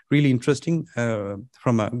is really interesting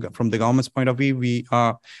from the government's point of view. We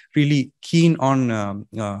are really keen on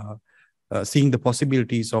seeing the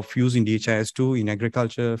possibilities of using DHIS2 in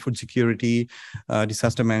agriculture, food security,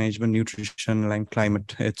 disaster management, nutrition, and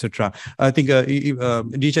climate, etc. I think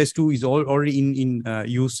DHIS2 is already in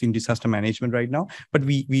use in disaster management right now, but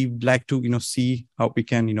we'd like to see how we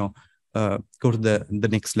can go to the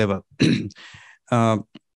next level.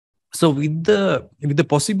 So with the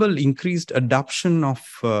possible increased adoption of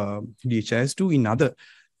DHIS2 in other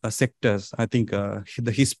sectors, I think the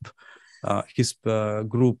HISP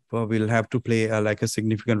group will have to play like a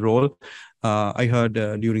significant role. I heard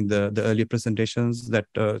during the earlier presentations that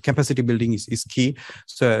capacity building is key.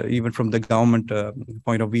 So even from the government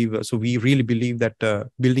point of view, so we really believe that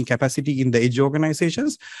building capacity in the edge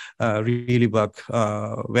organizations really work.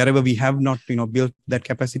 Wherever we have not built that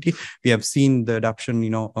capacity, we have seen the adoption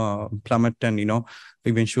plummet, and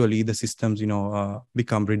eventually the systems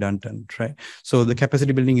become redundant, right? So the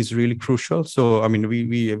capacity building is really crucial. So I mean,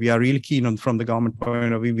 we are really keen on, from the government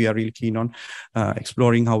point of view, we are really keen on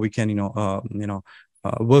exploring how we can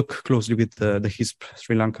work closely with the HISP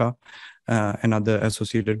Sri Lanka and other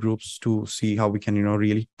associated groups to see how we can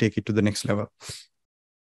really take it to the next level.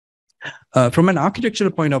 From an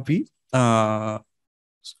architectural point of view,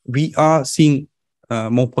 we are seeing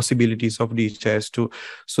more possibilities of DHIS2.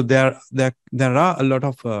 So there are a lot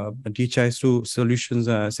of DHIS2 solutions,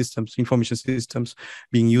 systems, information systems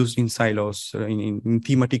being used in silos, in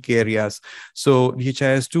thematic areas. So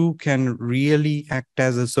DHIS2 can really act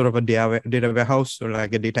as a sort of a data warehouse, or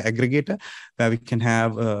like a data aggregator, where we can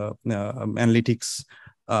have analytics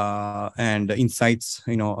and insights,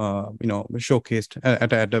 showcased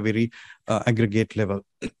at a very aggregate level.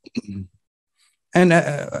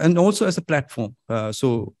 And also as a platform.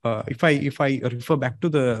 So if I refer back to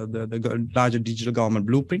the larger digital government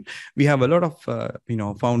blueprint, we have a lot of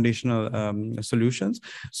foundational solutions.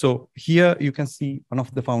 So here you can see one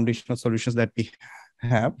of the foundational solutions that we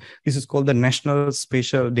have. This is called the National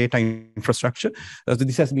Spatial Data Infrastructure. So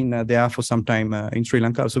this has been there for some time in Sri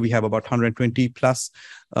Lanka. So we have about 120 plus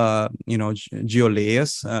geo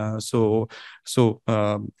layers. So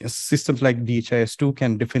systems like DHIS2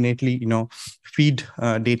 can definitely feed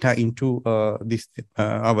data into this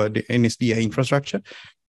our NSDI infrastructure.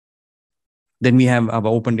 Then we have our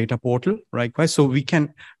open data portal, right? So we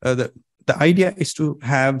can, the idea is to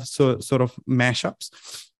have sort of mashups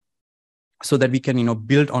so that we can,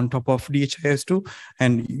 build on top of DHIS2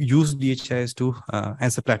 and use DHIS2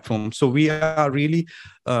 as a platform. So we are really,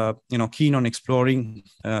 keen on exploring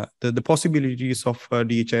the possibilities of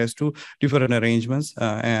DHIS2 different arrangements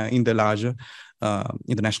in the larger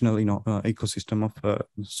international, ecosystem of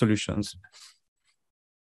solutions.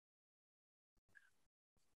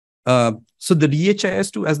 So the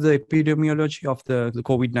DHIS2, as the epidemiology of the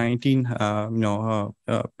COVID-19,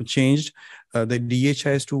 changed. The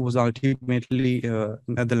DHIS2 was ultimately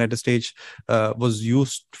at the later stage was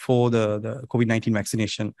used for the COVID-19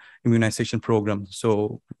 vaccination immunization program.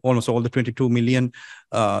 So almost all the 22 million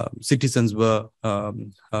citizens were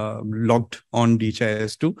logged on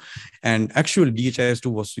DHIS2, and actually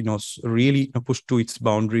DHIS2 was really pushed to its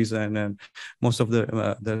boundaries, and most of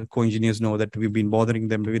the co-engineers know that we've been bothering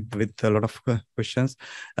them with a lot of questions,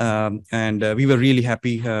 and we were really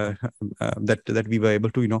happy that we were able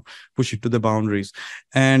to push it to the boundaries.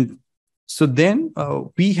 And so then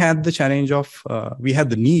we had the challenge of we had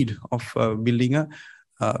the need of building a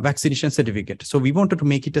vaccination certificate. So we wanted to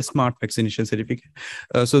make it a smart vaccination certificate.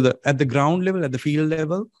 So at the ground level, at the field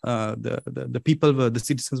level, the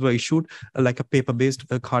citizens were issued like a paper-based,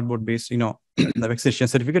 cardboard-based, the vaccination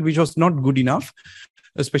certificate, which was not good enough,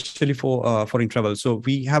 especially for foreign travel. So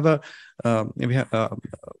we have a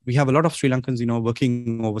lot of Sri Lankans,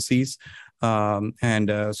 working overseas,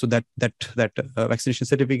 and so that vaccination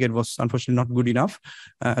certificate was unfortunately not good enough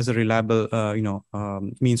as a reliable,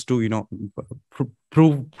 means to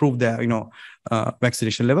prove their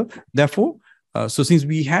vaccination level. Therefore, so since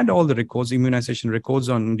we had all the records, immunization records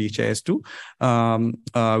on DHIS2,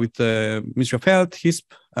 with the Ministry of Health, HISP,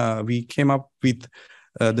 we came up with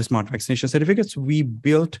the smart vaccination certificates. We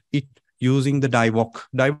built it using the DIVOC.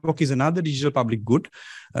 DIVOC is another digital public good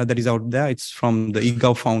that is out there. It's from the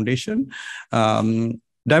eGov Foundation.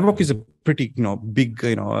 DIVOC is a pretty, big,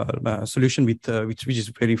 solution with which is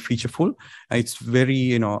very featureful. It's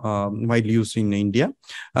very, widely used in India.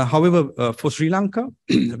 However, for Sri Lanka,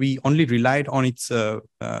 we only relied on its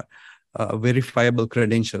verifiable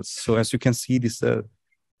credentials. So as you can see, this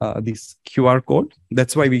QR code.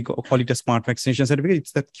 That's why we call it a smart vaccination certificate.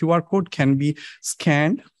 It's that QR code can be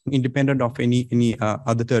scanned independent of any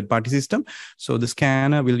other third-party system. So the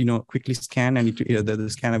scanner will, quickly scan, and the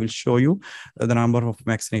scanner will show you the number of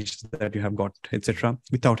vaccinations that you have got, etc.,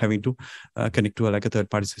 without having to connect to like a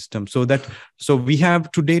third-party system. So we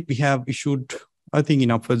have to date, we have issued, I think, in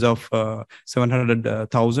upwards of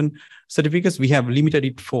 700,000 certificates. We have limited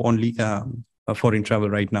it for only foreign travel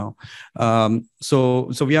right now. So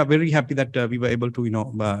we are very happy that we were able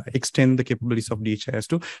to, extend the capabilities of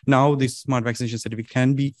DHIS2. Now this smart vaccination certificate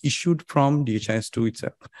can be issued from DHIS2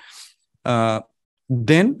 itself.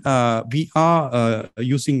 Then we are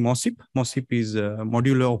using MOSIP. MOSIP is a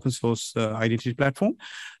modular open source identity platform.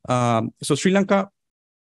 So Sri Lanka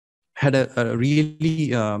had a really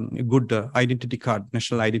good identity card,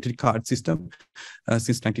 national identity card system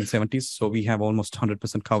since 1970s. So we have almost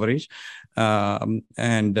 100% coverage.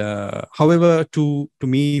 And however, to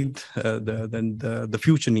meet the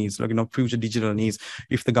future needs, like future digital needs,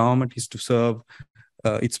 if the government is to serve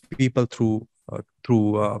its people through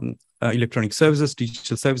electronic services,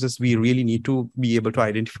 digital services, we really need to be able to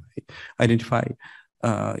identify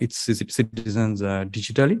its citizens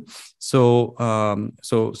digitally. So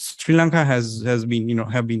Sri Lanka has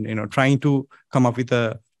been trying to come up with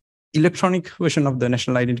a electronic version of the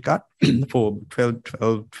national identity card for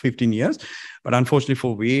 15 years, but unfortunately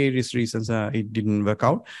for various reasons it didn't work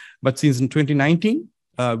out. But since in 2019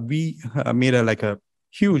 we made a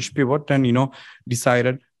huge pivot and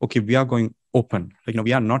decided, okay, we are going open.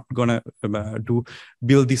 We are not gonna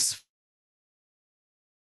build this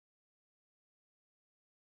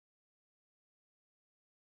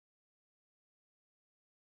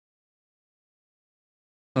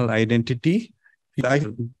identity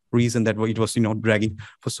reason that it was dragging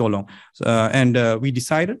for so long. And we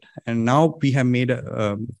decided, and now we have made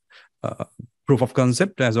a proof of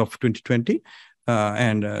concept as of 2020,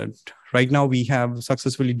 and right now we have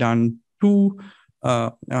successfully done 2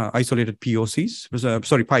 isolated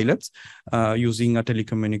POCs, pilots, using a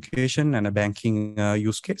telecommunication and a banking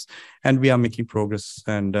use case, and we are making progress,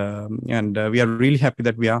 and we are really happy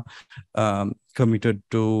that we are committed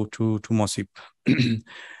to MOSIP.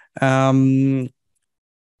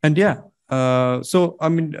 And yeah, so I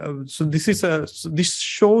mean, so this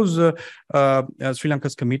shows Sri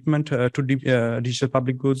Lanka's commitment to digital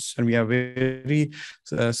public goods, and we are very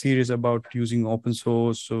serious about using open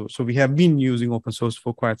source. So we have been using open source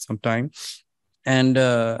for quite some time. and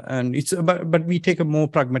it's but we take a more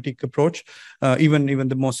pragmatic approach. Even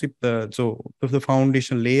the MOSIP, so the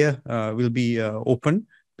foundation layer will be open,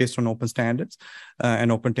 based on open standards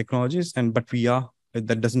and open technologies. But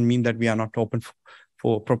that doesn't mean that we are not open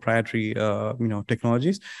for proprietary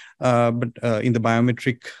technologies. But in the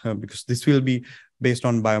biometric, because this will be based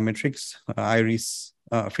on biometrics, iris,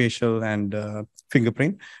 facial, and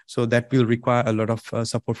fingerprint, so that will require a lot of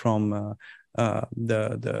support from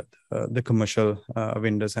the commercial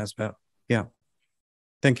vendors as well. Yeah.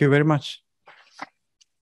 Thank you very much.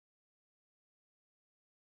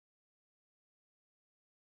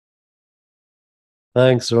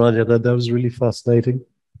 Thanks, Rania. That was really fascinating.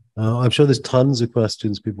 I'm sure there's tons of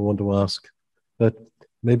questions people want to ask, but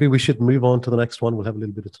maybe we should move on to the next one. We'll have a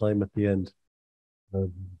little bit of time at the end.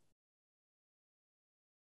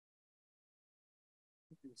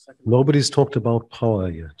 Nobody's talked about power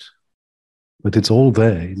yet, but it's all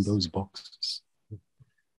there in those boxes.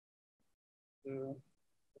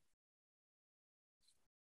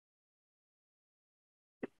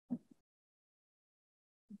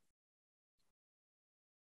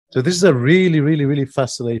 So this is a really, really, really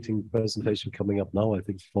fascinating presentation coming up now, I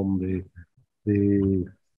think, from the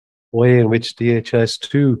way in which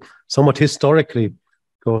DHIS2 somewhat historically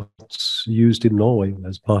got used in Norway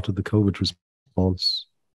as part of the COVID response.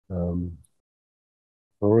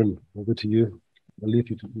 Lauren, over to you. I'll leave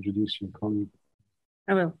you to introduce your colleague.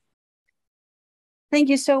 I will. Thank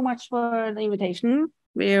you so much for the invitation.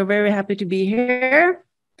 We are very happy to be here.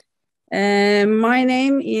 My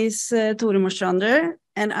name is Tore Morstrander,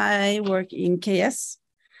 and I work in KS.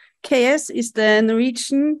 KS is the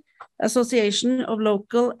Norwegian Association of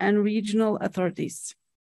Local and Regional Authorities.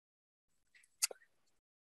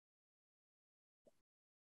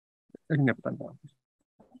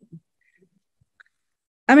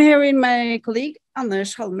 I'm here with my colleague,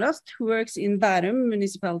 Anders Halmrast, who works in Bærum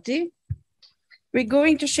municipality. We're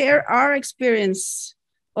going to share our experience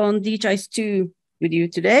on DHIS2 with you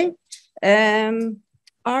today.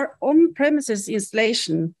 Our on-premises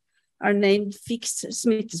installation are named fixed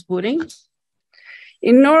smittesporing.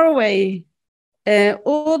 In Norway,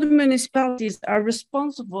 all the municipalities are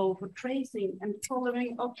responsible for tracing and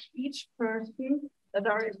following up each person that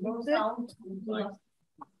are exposed.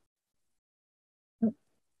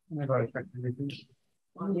 You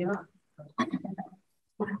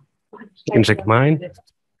can check mine.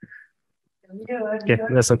 Yeah,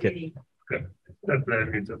 that's okay.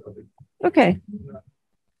 Okay.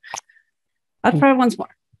 I'll try once more.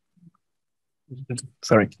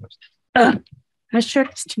 Sorry. My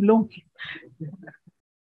shirt is too long.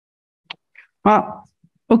 Wow.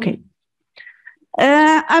 Okay.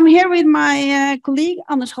 I'm here with my colleague,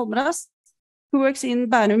 Anders Halmrast, who works in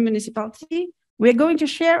Bærum municipality. We're going to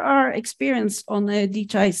share our experience on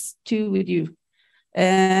DHIS2 with you.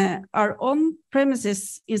 Our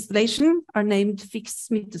on-premises installation are named fixed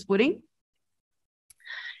smittesporing.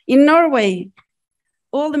 In Norway,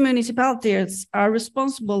 all the municipalities are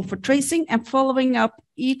responsible for tracing and following up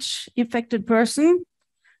each infected person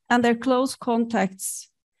and their close contacts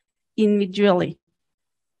individually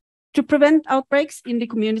to prevent outbreaks in the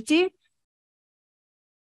community.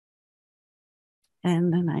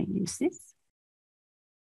 And then I use this.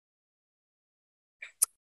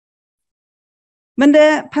 When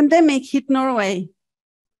the pandemic hit Norway,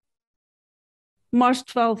 March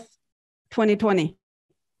 12th, 2020,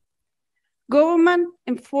 government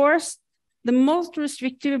enforced the most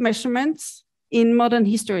restrictive measurements in modern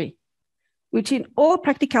history, which in all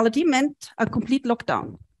practicality meant a complete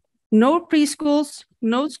lockdown. No preschools,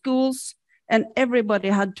 no schools, and everybody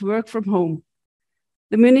had to work from home.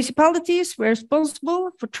 The municipalities were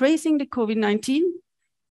responsible for tracing the COVID-19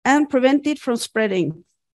 and prevent it from spreading.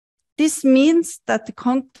 This means that the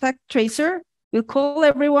contact tracer will call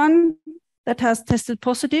everyone that has tested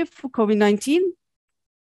positive for COVID-19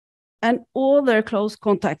 and all their close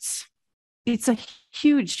contacts. It's a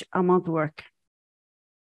huge amount of work.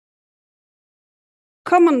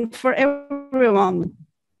 Common for everyone,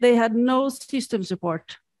 they had no system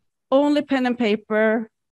support, only pen and paper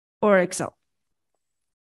or Excel.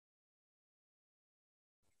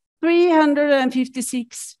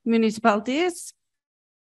 356 municipalities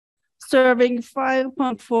serving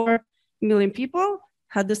 5.4 million people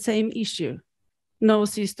had the same issue, no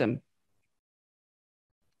system.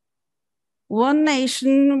 One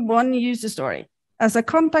nation, one user story. As a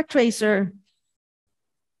contact tracer,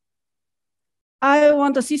 I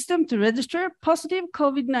want a system to register positive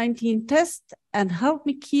COVID-19 test and help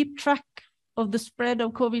me keep track of the spread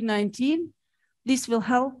of COVID-19. This will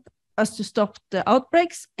help us to stop the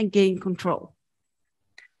outbreaks and gain control.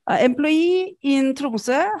 An employee in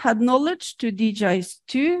Tromsø had knowledge to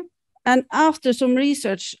DHIS2, and after some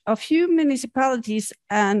research, a few municipalities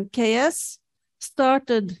and KS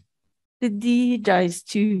started the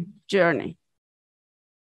DHIS2 journey.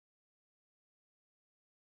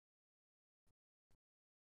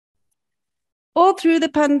 All through the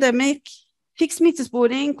pandemic, fixed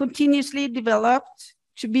smittesporing continuously developed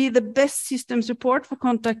to be the best system support for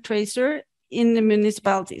contact tracer in the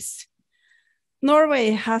municipalities.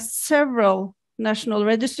 Norway has several national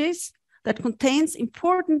registries that contains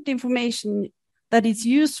important information that is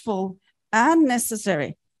useful and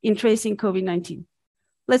necessary in tracing COVID-19.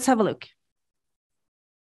 Let's have a look.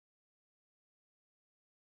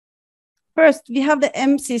 First, we have the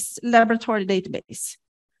MSIS laboratory database.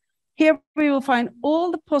 Here we will find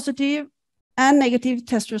all the positive and negative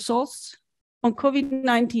test results on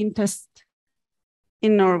COVID-19 tests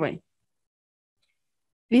in Norway.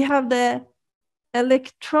 We have the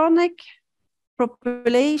electronic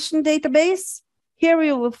population database. Here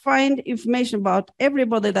we will find information about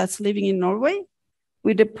everybody that's living in Norway.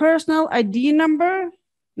 With the personal ID number,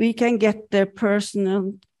 we can get the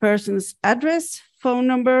person's address, phone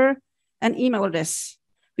number, and email address.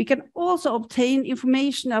 We can also obtain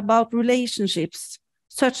information about relationships,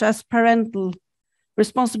 such as parental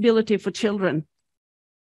responsibility for children.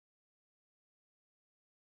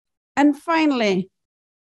 And finally,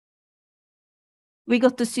 we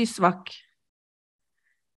got the SYSVAC.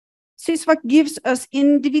 SYSVAC gives us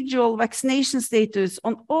individual vaccination status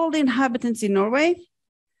on all the inhabitants in Norway.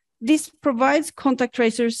 This provides contact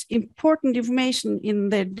tracers important information in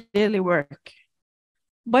their daily work.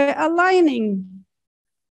 By aligning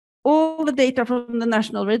all the data from the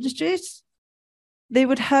national registries, they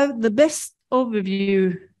would have the best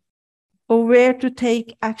overview of where to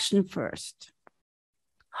take action first.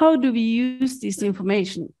 How do we use this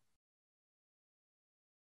information?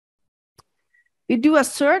 We do a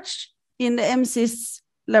search in the MSIS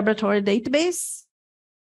laboratory database.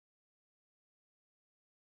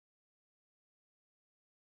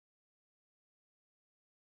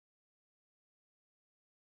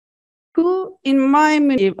 Who in my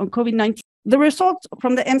community on COVID-19, the results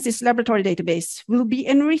from the MSIS laboratory database will be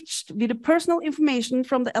enriched with the personal information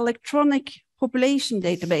from the electronic population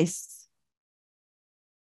database.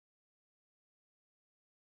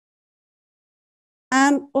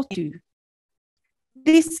 And OTU.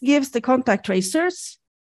 This gives the contact tracers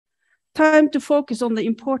time to focus on the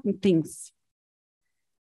important things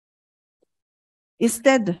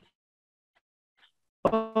instead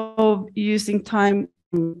of using time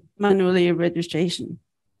manually registration.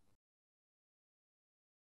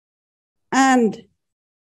 And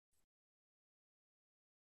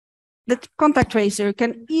the contact tracer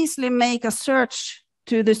can easily make a search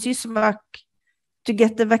to the SYSVAC to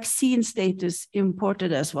get the vaccine status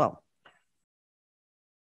imported as well.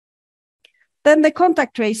 Then the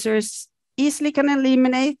contact tracers easily can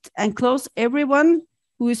eliminate and close everyone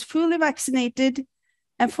who is fully vaccinated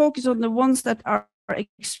and focus on the ones that are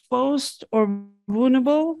exposed or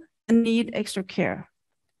vulnerable and need extra care.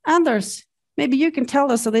 Anders, maybe you can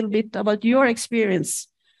tell us a little bit about your experience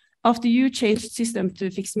after you changed system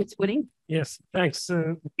to fixed smittesporing. Yes, thanks.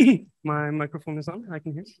 My microphone is on, I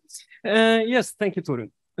can hear. Yes, thank you,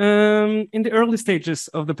 Torun. In the early stages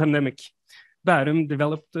of the pandemic, Bærum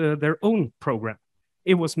developed their own program.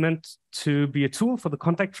 It was meant to be a tool for the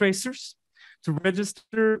contact tracers to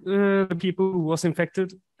register the people who was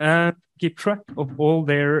infected and keep track of all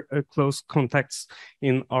their close contacts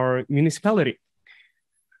in our municipality.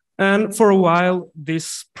 And for a while,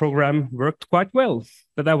 this program worked quite well,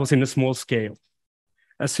 but that was in a small scale.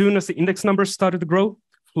 As soon as the index numbers started to grow,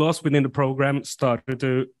 flaws within the program started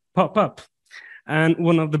to pop up. And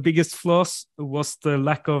one of the biggest flaws was the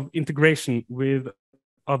lack of integration with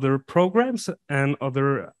other programs and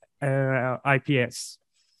other IPS.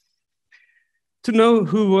 To know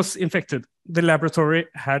who was infected, the laboratory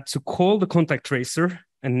had to call the contact tracer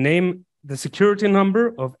and name the security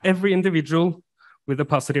number of every individual with a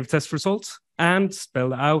positive test result and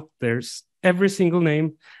spell out their every single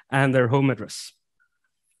name and their home address.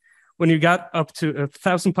 When you got up to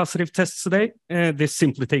 1,000 positive tests a day, this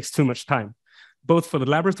simply takes too much time, both for the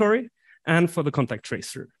laboratory and for the contact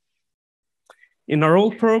tracer. In our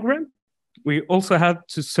old program, we also had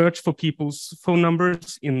to search for people's phone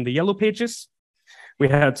numbers in the yellow pages. We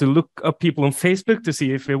had to look up people on Facebook to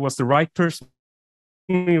see if it was the right person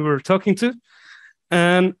we were talking to.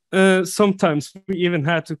 And sometimes we even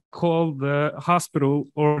had to call the hospital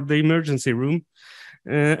or the emergency room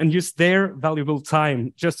and use their valuable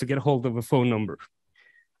time just to get a hold of a phone number.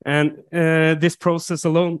 And this process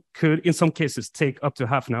alone could, in some cases, take up to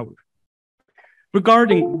half an hour.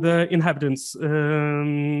 Regarding the inhabitants'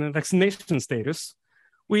 vaccination status,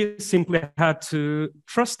 we simply had to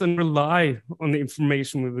trust and rely on the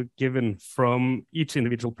information we were given from each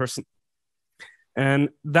individual person. And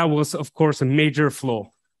that was, of course, a major flaw,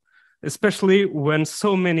 especially when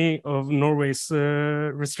so many of Norway's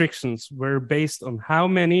restrictions were based on how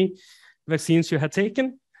many vaccines you had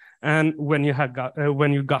taken and when you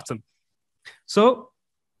got them. So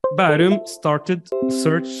Bærum started a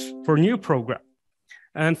search for a new program,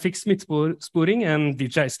 and Fixed Smittsporing and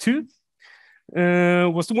DHIS2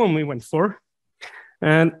 was the one we went for.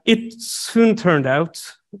 And it soon turned out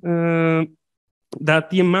that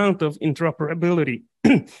the amount of interoperability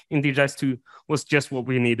in DHIS2 was just what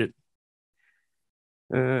we needed.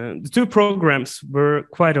 The two programs were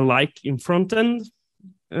quite alike in front end,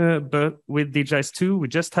 but with DHIS2, we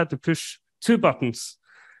just had to push 2 buttons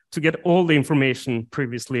to get all the information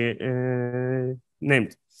previously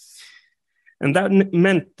named. And that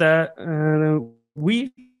meant that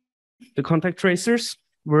we, the contact tracers,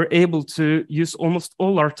 were able to use almost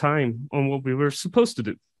all our time on what we were supposed to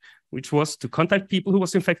do, which was to contact people who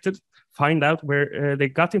was infected, find out where they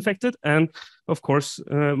got infected, and of course,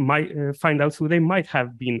 find out who they might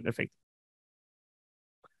have been affected.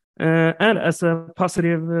 And as a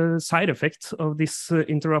positive side effect of this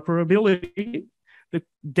interoperability, the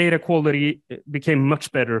data quality became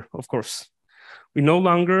much better, of course. We no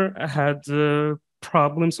longer had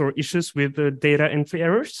problems or issues with data entry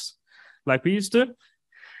errors like we used to.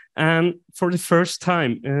 And for the first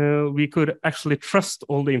time, we could actually trust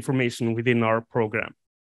all the information within our program.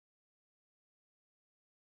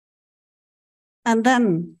 And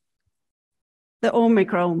then the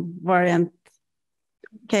Omicron variant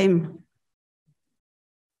came.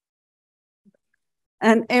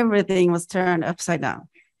 And everything was turned upside down.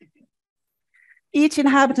 Each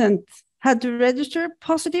inhabitant had to register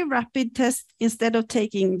positive rapid test instead of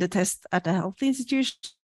taking the test at a health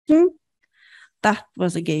institution. That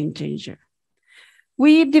was a game changer.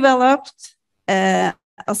 We developed a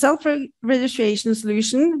self-registration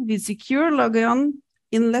solution with secure login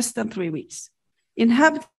in less than 3 weeks.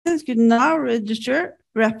 Inhabitants could now register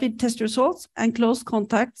rapid test results and close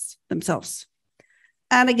contacts themselves.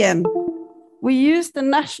 And again, we used the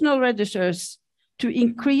national registers to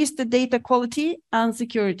increase the data quality and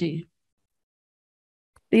security.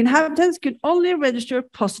 The inhabitants could only register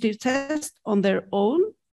positive tests on their own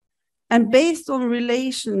and based on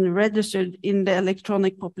relation registered in the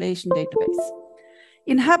electronic population database.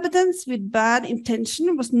 Inhabitants with bad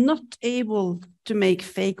intention was not able to make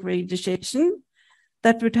fake registration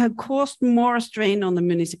that would have caused more strain on the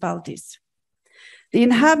municipalities. The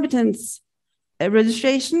inhabitants'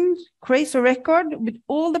 registration creates a record with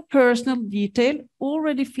all the personal detail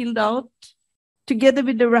already filled out together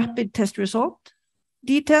with the rapid test result.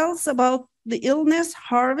 Details about the illness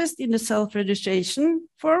harvest in the self-registration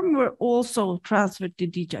form were also transferred to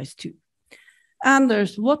DHIS2.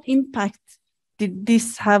 Anders, what impact did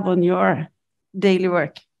this have on your daily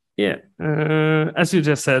work? Yeah, as you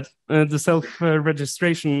just said, the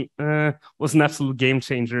self-registration was an absolute game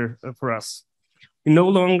changer for us. We no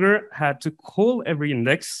longer had to call every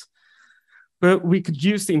index, but we could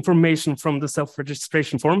use the information from the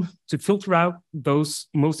self-registration form to filter out those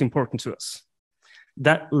most important to us.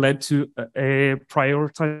 That led to a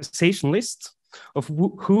prioritization list of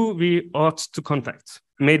who we ought to contact,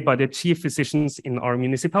 made by the chief physicians in our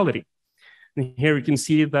municipality. And here you can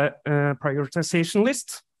see that prioritization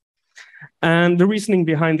list. And the reasoning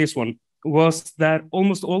behind this one was that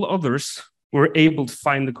almost all others were able to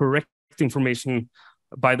find the correct information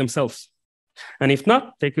by themselves. And if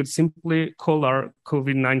not, they could simply call our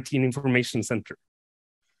COVID-19 information center.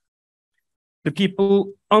 The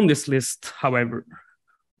people on this list, however,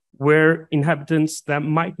 were inhabitants that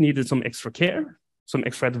might needed some extra care, some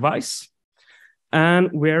extra advice,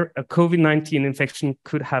 and where a COVID-19 infection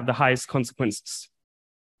could have the highest consequences.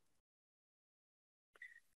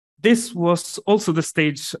 This was also the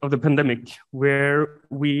stage of the pandemic where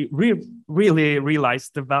we really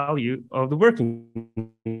realized the value of the working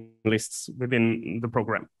lists within the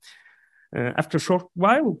program. After a short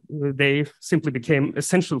while, they simply became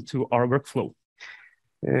essential to our workflow.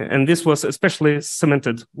 And this was especially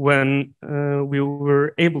cemented when we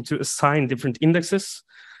were able to assign different indexes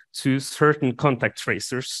to certain contact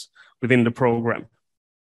tracers within the program.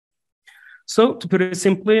 So to put it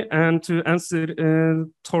simply and to answer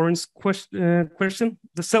Torun's question,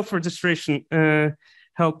 the self-registration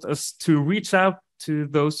helped us to reach out to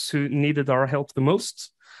those who needed our help the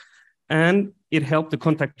most, and it helped the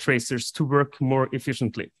contact tracers to work more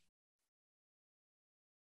efficiently.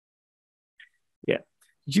 Yeah,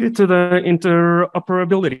 Due to the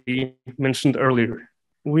interoperability mentioned earlier,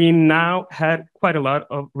 we now had quite a lot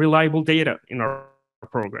of reliable data in our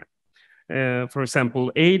program. For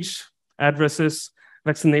example, age, addresses,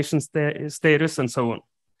 vaccination status, and so on.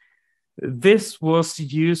 This was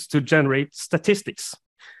used to generate statistics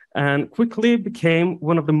and quickly became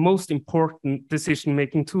one of the most important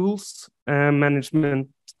decision-making tools and management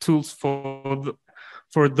tools for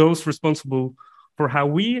those responsible for how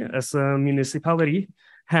we as a municipality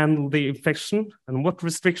handle the infection and what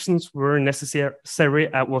restrictions were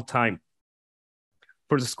necessary at what time.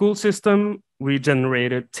 For the school system, we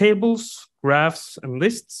generated tables, graphs, and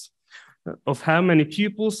lists of how many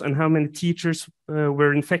pupils and how many teachers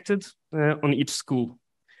were infected on each school.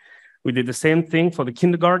 We did the same thing for the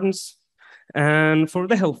kindergartens and for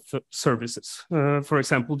the health services, for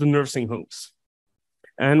example, the nursing homes.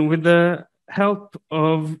 And with the help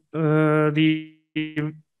of the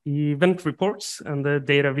event reports and the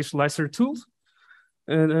data visualizer tools,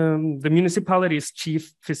 the municipality's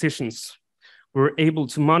chief physicians were able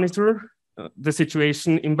to monitor the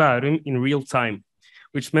situation in Bærum in real time,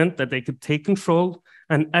 which meant that they could take control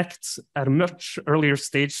and act at a much earlier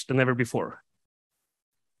stage than ever before.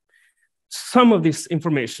 Some of this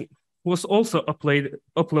information was also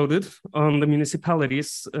uploaded on the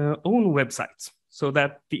municipality's own website so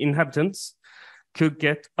that the inhabitants could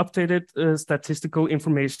get updated statistical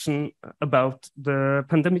information about the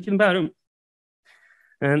pandemic in Bærum.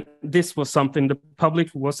 And this was something the public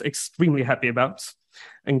was extremely happy about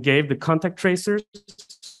and gave the contact tracers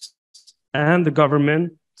and the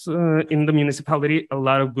government in the municipality a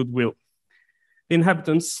lot of goodwill. The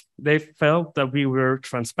inhabitants, they felt that we were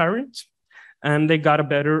transparent and they got a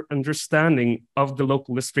better understanding of the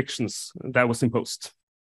local restrictions that was imposed.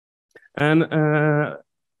 And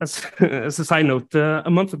as a side note, a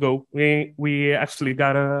month ago, we actually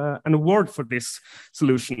got an award for this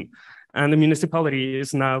solution. And the municipality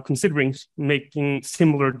is now considering making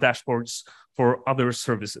similar dashboards for other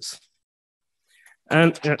services.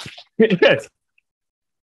 And yes.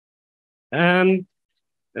 And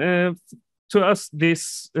to us,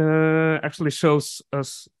 this actually shows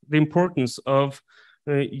us the importance of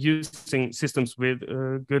using systems with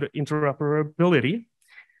good interoperability.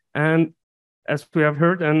 And as we have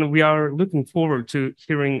heard, and we are looking forward to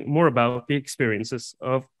hearing more about the experiences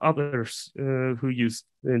of others who use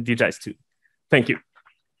DHIS2. Thank you.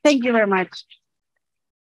 Thank you very much.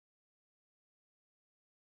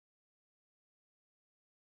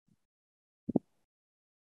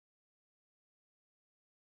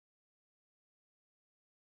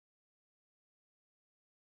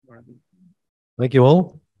 Thank you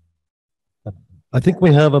all. I think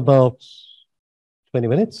we have about 20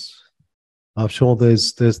 minutes. I'm sure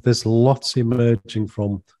there's lots emerging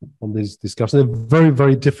from these discussions. They're very,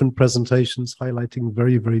 very different presentations highlighting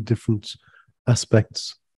very, very different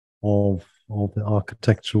aspects of the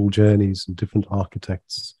architectural journeys and different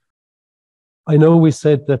architects. I know we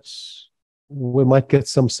said that we might get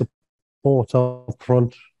some support up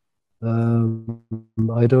front.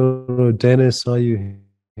 I don't know, Dennis, are you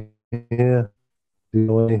here?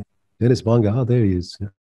 Dennis Banga, there he is.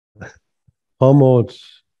 Hamad.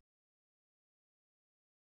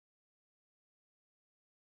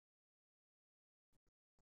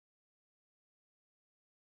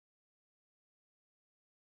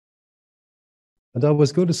 And I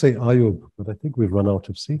was going to say Ayub, but I think we've run out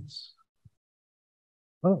of seats.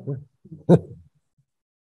 Oh,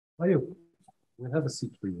 Ayub, we have a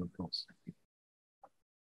seat for you, of course.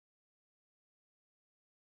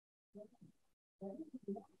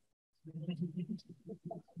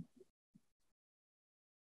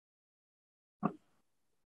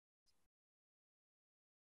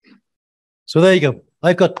 So there you go.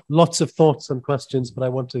 I've got lots of thoughts and questions, but I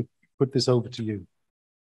want to put this over to you.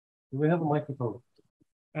 Do we have a microphone?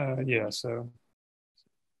 Yeah, so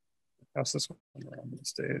pass this one around the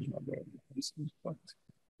stage.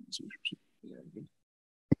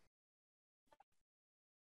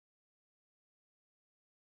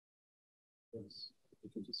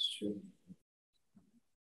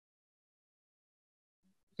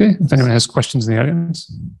 Okay, if anyone has questions in the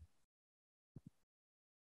audience.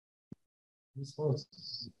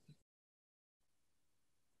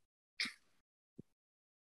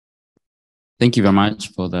 Thank you very much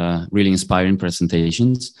for the really inspiring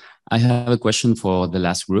presentations. I have a question for the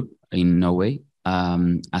last group in Norway.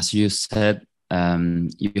 As you said,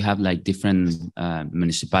 you have like different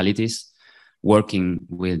municipalities working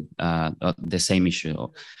with the same issue.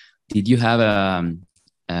 Did you have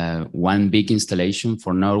one big installation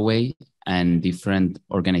for Norway and different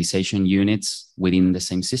organization units within the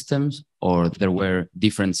same systems, or there were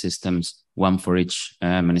different systems, one for each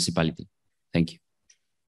municipality? Thank you.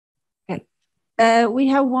 Okay. We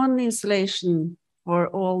have one installation for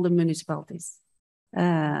all the municipalities.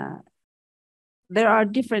 There are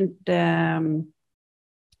different,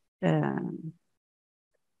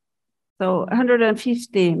 so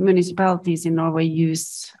 150 municipalities in Norway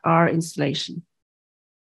use our installation.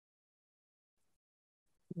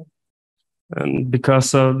 And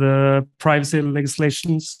because of the privacy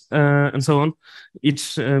legislations and so on,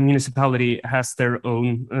 each municipality has their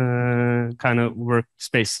own kind of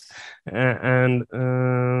workspace.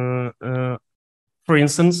 For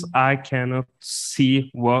instance, I cannot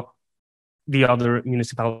see what the other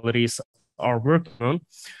municipalities are working on,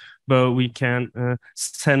 but we can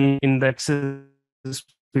send indexes,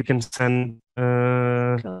 we can send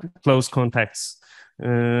close contacts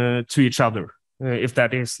to each other if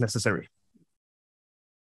that is necessary.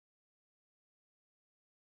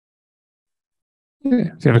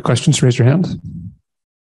 If you have questions, raise your hand.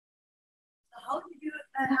 How did you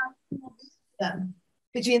have them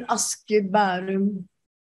between Asker, Bærum?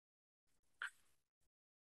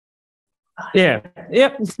 Yeah.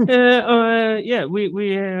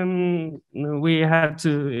 We had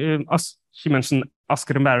to. She mentioned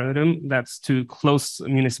Asker and Bærum. That's two close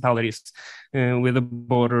municipalities with a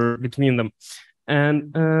border between them,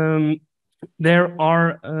 and there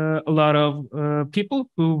are a lot of people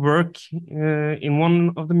who work in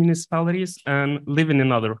one of the municipalities and live in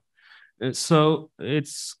another. So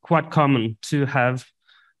it's quite common to have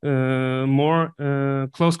more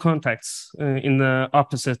close contacts in the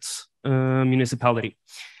opposite municipality.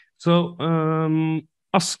 So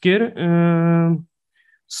Asker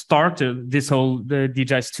started this whole the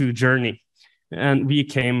DHIS2 journey, and we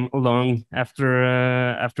came along after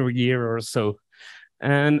a year or so.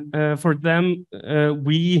 And for them,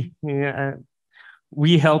 we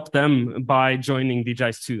helped them by joining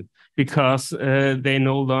DHIS2 because they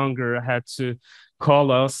no longer had to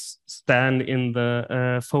call us, stand in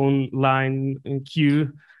the phone line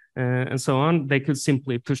queue, and so on. They could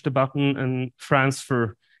simply push the button and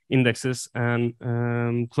transfer indexes and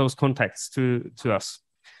close contacts to us.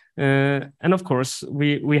 And of course,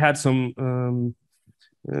 we had some.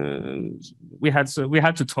 We had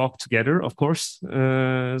to talk together, of course,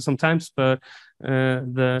 sometimes, but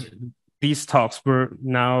these talks were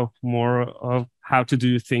now more of how to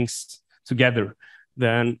do things together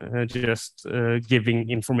than just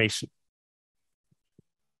giving information.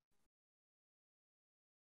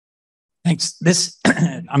 Thanks.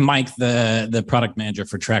 I'm Mike, the product manager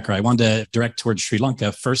for Tracker. I wanted to direct towards Sri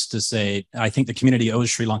Lanka first to say, I think the community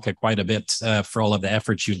owes Sri Lanka quite a bit for all of the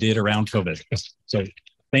efforts you did around COVID. So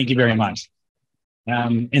thank you very much.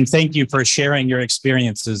 And thank you for sharing your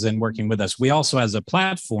experiences and working with us. We also, as a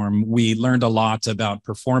platform, we learned a lot about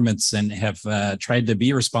performance and have tried to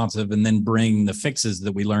be responsive and then bring the fixes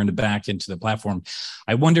that we learned back into the platform.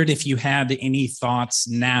 I wondered if you had any thoughts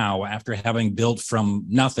now, after having built from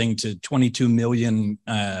nothing to 22 million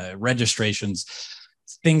registrations,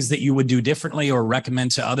 things that you would do differently or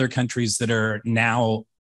recommend to other countries that are now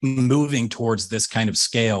moving towards this kind of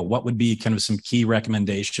scale. What would be kind of some key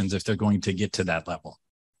recommendations if they're going to get to that level?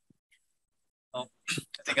 I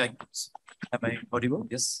think am I audible?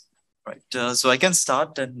 Yes. Right. So I can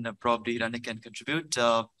start and probably Rani can contribute.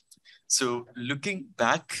 So looking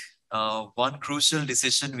back, one crucial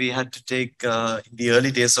decision we had to take in the early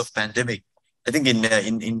days of pandemic, I think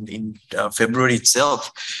in February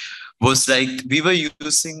itself, was like we were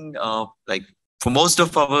using for most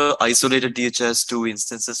of our isolated DHIS2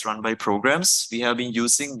 instances run by programs, we have been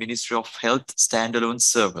using Ministry of Health standalone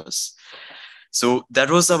servers. So that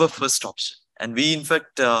was our first option. And we, in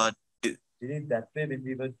fact, did it that way when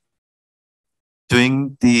we were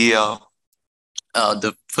doing the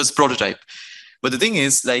first prototype. But the thing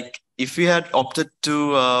is, like, if we had opted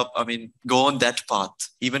to, go on that path,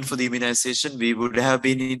 even for the immunization, we would have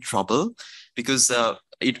been in trouble because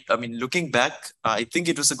looking back, I think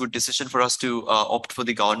it was a good decision for us to opt for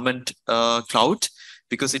the government cloud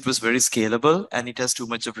because it was very scalable and it has too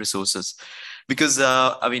much of resources. Because,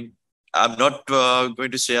 I'm not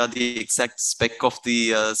going to share the exact spec of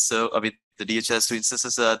the the DHIS2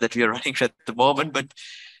 instances that we are running at the moment, but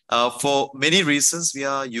for many reasons, we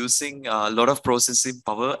are using a lot of processing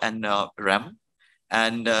power and RAM.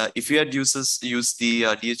 And if we had used the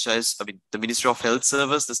DHIS, the Ministry of Health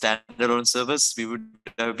servers, the standalone servers, we would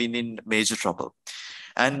have been in major trouble.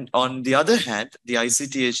 And on the other hand, the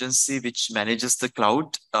ICT agency, which manages the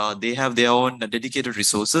cloud, they have their own dedicated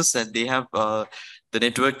resources, and they have the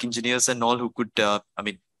network engineers and all who could,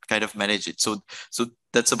 kind of manage it. So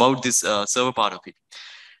that's about this server part of it.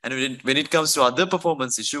 And when it comes to other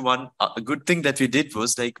performance issue, a good thing that we did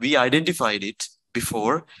was like we identified it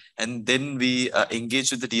before, and then we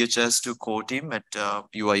engaged with the DHIS2 core team at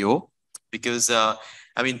UIO, because I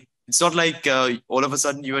mean, it's not like all of a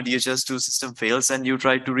sudden your DHIS2 system fails and you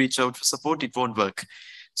try to reach out for support, it won't work.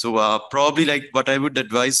 So probably like what I would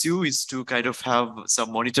advise you is to kind of have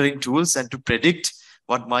some monitoring tools and to predict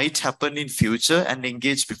what might happen in future and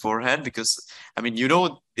engage beforehand, because I mean, you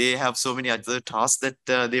know, they have so many other tasks that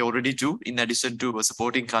they already do in addition to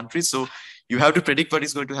supporting countries. So you have to predict what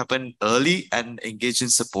is going to happen early and engage in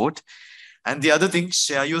support. And the other thing,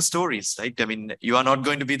 share your stories, right? I mean, you are not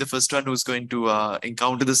going to be the first one who's going to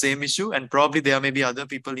encounter the same issue, and probably there may be other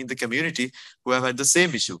people in the community who have had the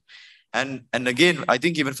same issue. And again, I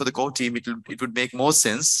think even for the core team, it would make more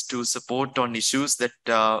sense to support on issues that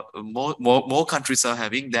more countries are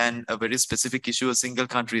having than a very specific issue a single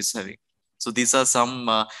country is having. So these are some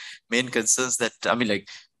main concerns that, I mean, like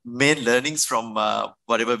main learnings from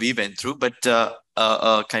whatever we went through. But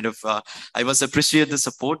I must appreciate the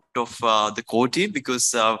support of the core team,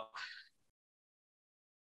 because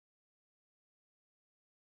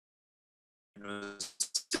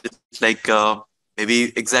like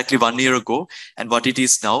maybe exactly 1 year ago, and what it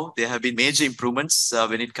is now, there have been major improvements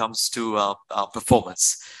when it comes to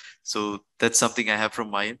performance. So that's something I have from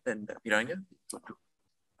my end. And Hiranya?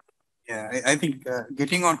 Yeah, I think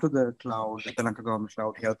getting onto the cloud, the Lanka government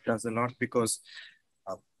cloud, helped us a lot, because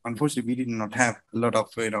unfortunately we did not have a lot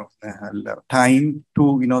of time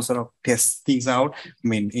to sort of test things out. I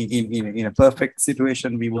mean, in a perfect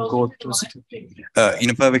situation, we would go to in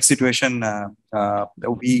a perfect situation,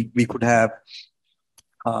 we could have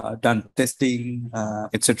done testing,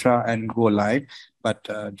 etc., and go live. But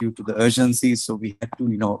due to the urgency, so we had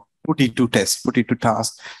to put it to test, put it to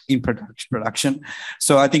task in production.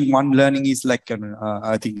 So I think one learning is like,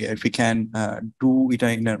 I think if we can do it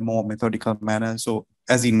in a more methodical manner, so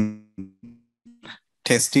as in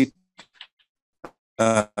test it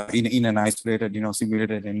in an isolated,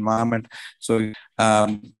 simulated environment. So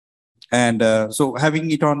so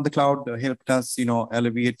having it on the cloud helped us,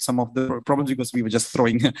 alleviate some of the problems, because we were just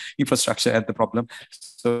throwing infrastructure at the problem.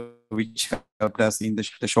 So which helped us in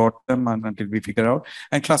the short term until we figure out.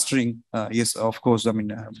 And clustering, yes, of course, I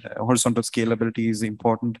mean, horizontal scalability is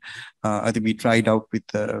important. I think we tried out with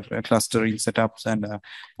clustering setups, and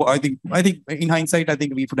I think in hindsight, I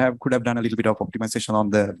think we could have done a little bit of optimization on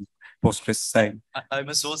the Postgres side. I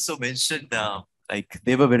must also mention, like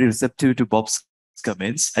they were very receptive to Bob's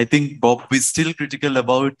comments. I think Bob is still critical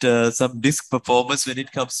about some disk performance when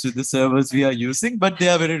it comes to the servers we are using, but they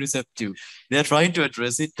are very receptive. They are trying to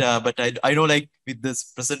address it, but I know, like with this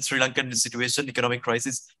present Sri Lankan situation, economic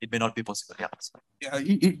crisis, it may not be possible. Yeah.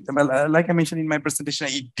 Well, like I mentioned in my presentation,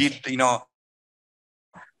 it did,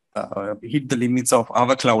 hit the limits of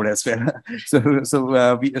our cloud as well.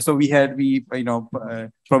 so we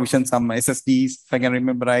provisioned some SSDs, if I can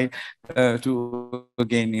remember right, to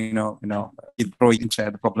again throw in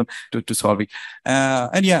share the problem to solve it.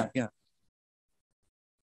 And yeah.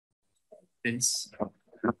 Thanks.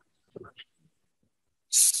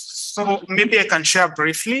 So maybe I can share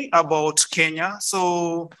briefly about Kenya.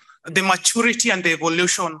 So the maturity and the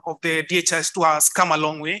evolution of the DHIS2 has come a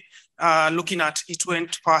long way. Looking at it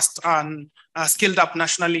went fast and scaled up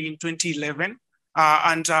nationally in 2011.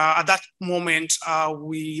 And at that moment,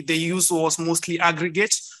 the use was mostly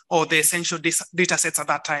aggregate or the essential data sets at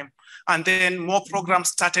that time. And then more programs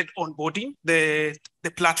started onboarding the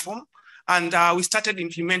platform. And we started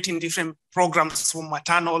implementing different programs for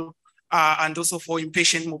maternal and also for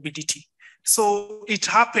inpatient mobility. So it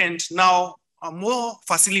happened now, more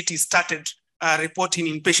facilities started reporting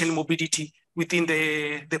inpatient mobility within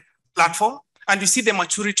the platform. And you see the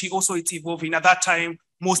maturity also, it's evolving. At that time,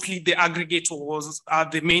 mostly the aggregator was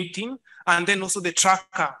the main thing. And then also the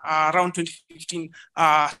tracker around 2015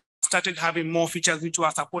 started having more features which were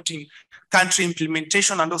supporting country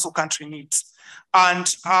implementation and also country needs. And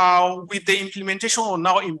with the implementation of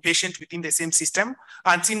now inpatient within the same system,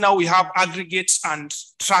 until now we have aggregates and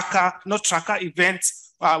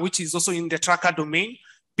events, which is also in the tracker domain,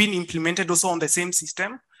 being implemented also on the same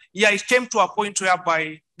system. Yeah, it came to a point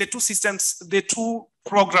whereby the two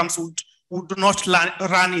programs would not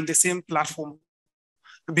run in the same platform,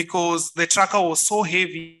 because the tracker was so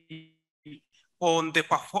heavy on the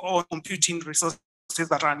computing resources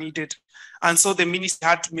that are needed. And so the ministry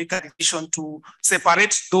had to make a decision to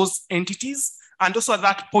separate those entities. And also at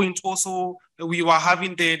that point, also we were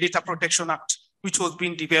having the Data Protection Act which was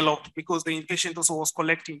being developed because the inpatient also was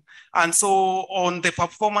collecting. And so on the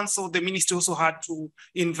performance, so the ministry also had to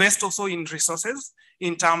invest also in resources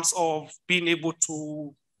in terms of being able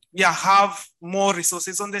to have more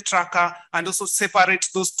resources on the tracker and also separate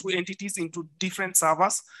those two entities into different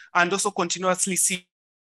servers and also continuously see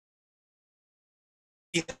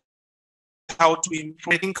how to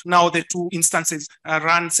improve. I think now the two instances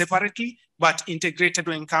run separately, but integrated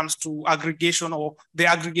when it comes to aggregation or the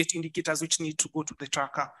aggregate indicators which need to go to the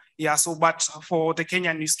tracker. Yeah, so but for the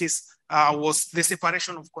Kenyan use case was the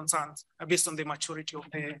separation of concerns based on the maturity of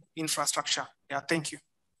the infrastructure. Yeah, thank you.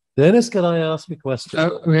 Dennis, can I ask a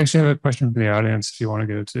question? We actually have a question from the audience if you want to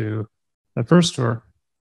go to that first or?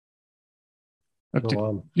 Go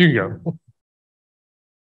on. You can go.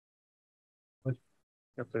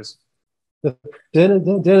 Yeah, please.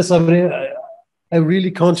 Dennis, I'm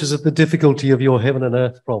really conscious of the difficulty of your heaven and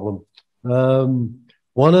earth problem.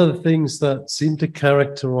 One of the things that seem to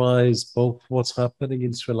characterize both what's happening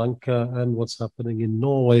in Sri Lanka and what's happening in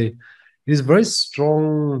Norway is very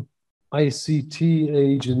strong ICT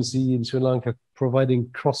agency in Sri Lanka providing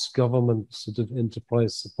cross-government sort of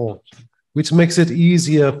enterprise support, which makes it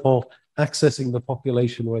easier for accessing the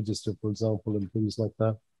population register, for example, and things like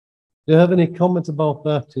that. Do you have any comment about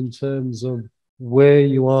that in terms of where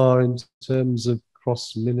you are in terms of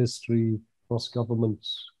cross-ministry, cross-government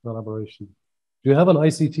collaboration? Do you have an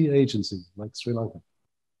ICT agency like Sri Lanka?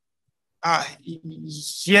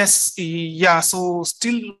 Yes, yeah, so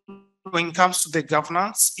still when it comes to the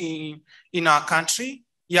governance in our country,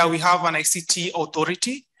 yeah, we have an ICT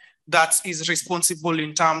authority that is responsible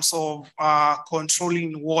in terms of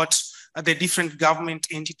controlling what the different government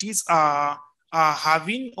entities are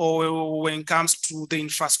having, or when it comes to the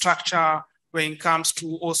infrastructure, when it comes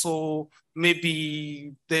to also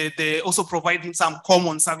maybe the also providing some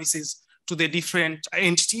common services to the different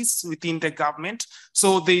entities within the government.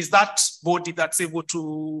 So there is that body that's able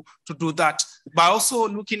to do that. But also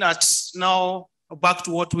looking at now, back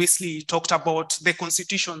to what Wesley talked about, the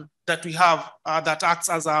constitution that we have that acts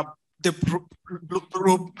as the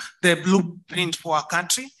blueprint for our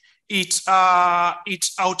country. It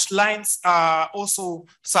outlines also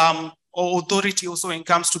some authority also when it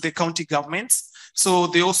comes to the county governments. So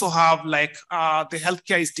they also have like the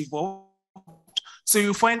healthcare is devolved. So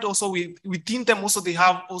you find also within them also they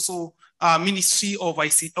have also Ministry of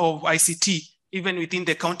ICT, even within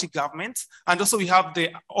the county government. And also we have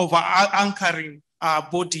the anchoring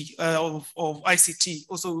body of ICT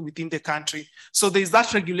also within the country. So there's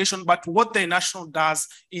that regulation, but what the national does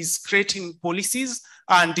is creating policies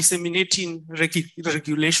and disseminating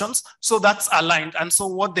regulations. So that's aligned. And so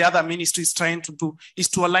what the other ministry is trying to do is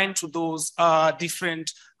to align to those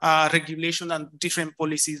different regulation and different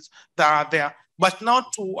policies that are there. But now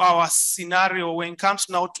to our scenario, when it comes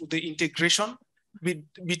now to the integration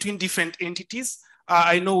between different entities,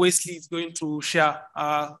 I know Wesley is going to share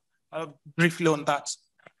briefly on that.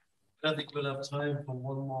 I think we'll have time for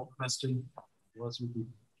one more question. Otherwise we'll be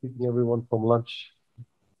keeping everyone from lunch.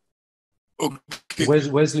 Okay.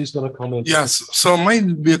 Wesley's going to comment. Yes, so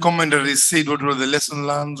might be a comment that is said, what were the lesson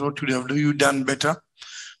learned, what would have you done better?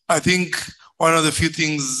 I think one of the few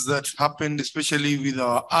things that happened, especially with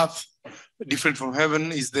our earth, different from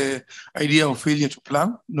heaven, is the idea of failure to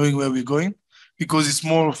plan, knowing where we're going, because it's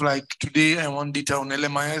more of like, today I want data on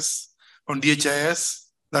LMIS, on DHIS,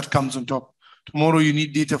 that comes on top. Tomorrow you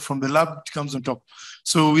need data from the lab, it comes on top.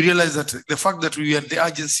 So we realized that the fact that we had the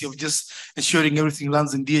urgency of just ensuring everything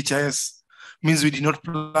lands in DHIS means we did not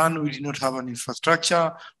plan, we did not have an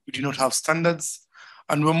infrastructure, we did not have standards,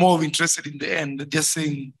 and we're more interested in the end, just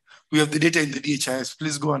saying, we have the data in the DHIS,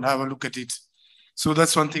 please go and have a look at it. So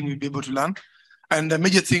that's one thing we'll be able to learn. And the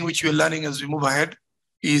major thing which we're learning as we move ahead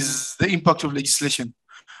is the impact of legislation.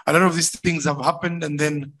 A lot of these things have happened, and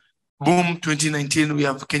then boom, 2019, we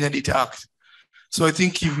have the Kenya Data Act. So I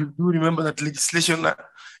think if you do remember that legislation,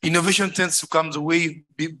 innovation tends to come way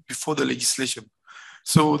before the legislation.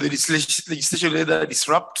 So the legislation either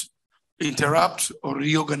disrupt, interrupt, or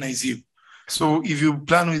reorganize you. So if you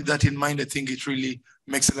plan with that in mind, I think it really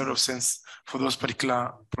makes a lot of sense for those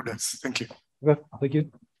particular products. Thank you. Okay, thank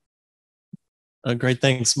you. Great,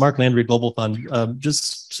 thanks. Mark Landry, Global Fund.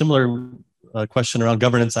 Just similar question around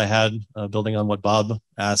governance I had, building on what Bob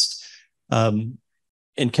asked.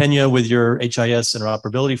 In Kenya, with your HIS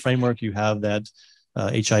interoperability framework, you have that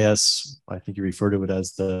HIS, I think you refer to it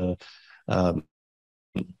as the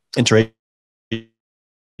Interagency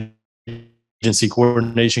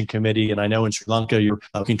Coordination Committee. And I know in Sri Lanka, you're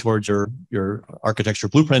looking towards your architecture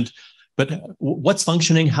blueprint. But what's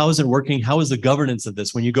functioning? How is it working? How is the governance of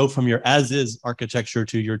this? When you go from your as-is architecture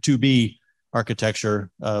to your to-be architecture,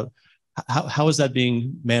 how is that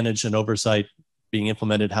being managed and oversight being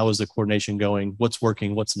implemented? How is the coordination going? What's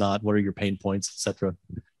working? What's not? What are your pain points, etc.?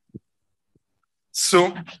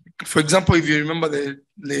 So, for example, if you remember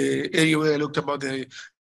the area where I looked about the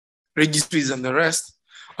registries and the rest,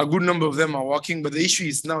 a good number of them are working, but the issue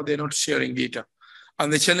is now they're not sharing data.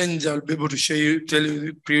 And the challenge I'll be able to tell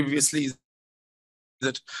you previously is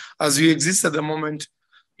that as we exist at the moment,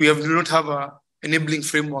 we do not have an enabling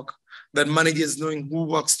framework that manages knowing who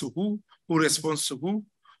works to who responds to who.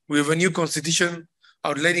 We have a new constitution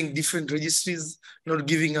outlining different registries, not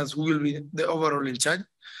giving us who will be the overall in charge.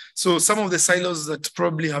 So some of the silos that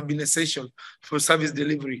probably have been essential for service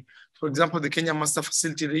delivery, for example, the Kenya Master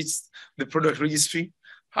Facility the product registry,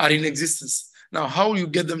 are in existence. Now, how you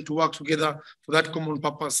get them to work together for that common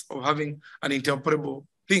purpose of having an interoperable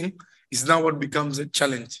thing is now what becomes a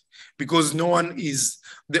challenge, because no one is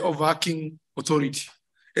the overarching authority.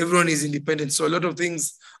 Everyone is independent. So a lot of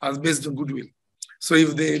things are based on goodwill. So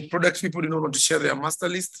if the product people do not want to share their master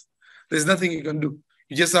list, there's nothing you can do.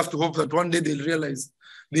 You just have to hope that one day they'll realize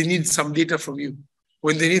they need some data from you.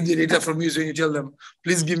 When they need the data from you, so you tell them,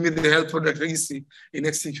 please give me the health product registry in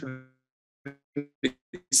exchange for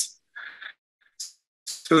this.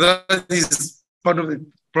 So that is part of the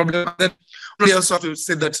problem. Then we also have to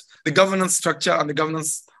say that the governance structure and the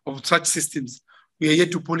governance of such systems, we are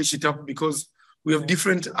yet to polish it up because we have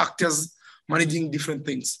different actors managing different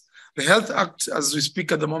things. The Health Act, as we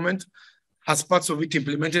speak at the moment, has parts of it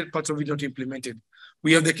implemented, parts of it not implemented.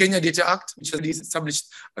 We have the Kenya Data Act, which is established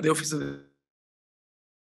at the Office of the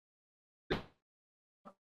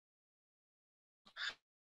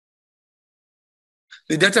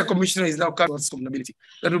Data Commissioner is now covering governability.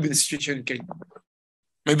 That will be the situation in Kenya.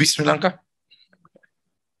 Maybe Sri Lanka?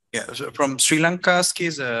 Yeah, so from Sri Lanka's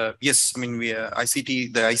case, yes, I mean, the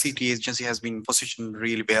ICT agency has been positioned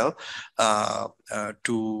really well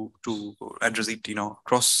to address it,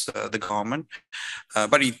 across the government,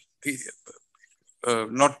 but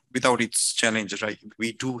not without its challenges, right?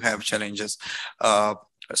 We do have challenges,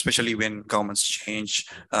 especially when governments change.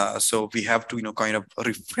 So we have to, kind of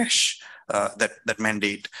refresh that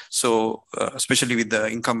mandate. So especially with the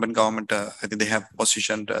incumbent government, I think they have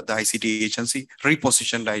positioned the ICT agency,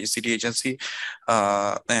 repositioned the ICT agency,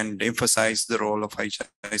 and emphasized the role of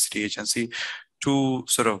ICT agency to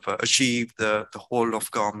sort of achieve the whole of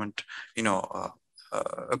government,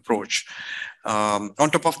 approach. On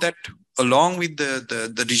top of that, along with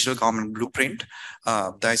the digital government blueprint,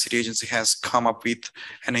 the ICT agency has come up with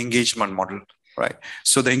an engagement model, right?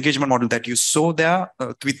 So the engagement model that you saw there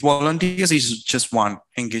with volunteers is just one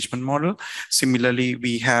engagement model. Similarly,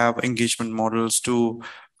 we have engagement models to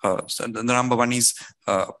so the number one is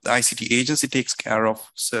the ICT agency takes care of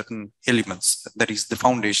certain elements. That is the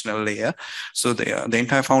foundational layer. So the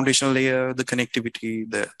entire foundational layer, the connectivity,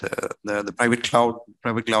 the private cloud,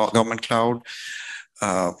 government cloud,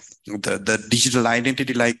 the digital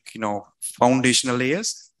identity, like foundational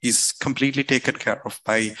layers, is completely taken care of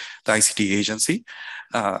by the ICT agency.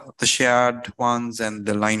 The shared ones and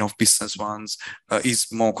the line of business ones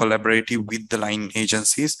is more collaborative with the line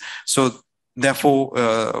agencies. So therefore,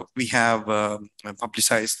 we have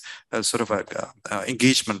publicized sort of a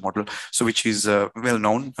engagement model, so which is well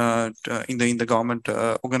known in the government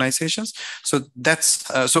organizations. So that's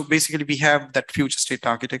so basically we have that future state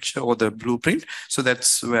architecture or the blueprint. So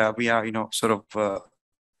that's where we are, sort of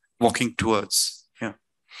walking towards. Yeah.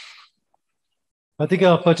 I think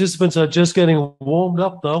our participants are just getting warmed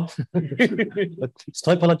up now. It's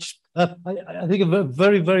time for lunch. I think a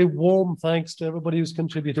very, very warm thanks to everybody who's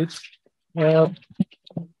contributed. I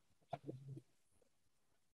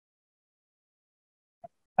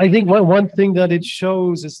think one thing that it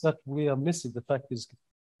shows is that we are missing. The fact is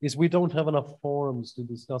we don't have enough forums to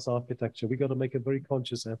discuss architecture. We got to make a very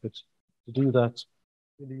conscious effort to do that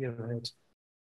in the year ahead.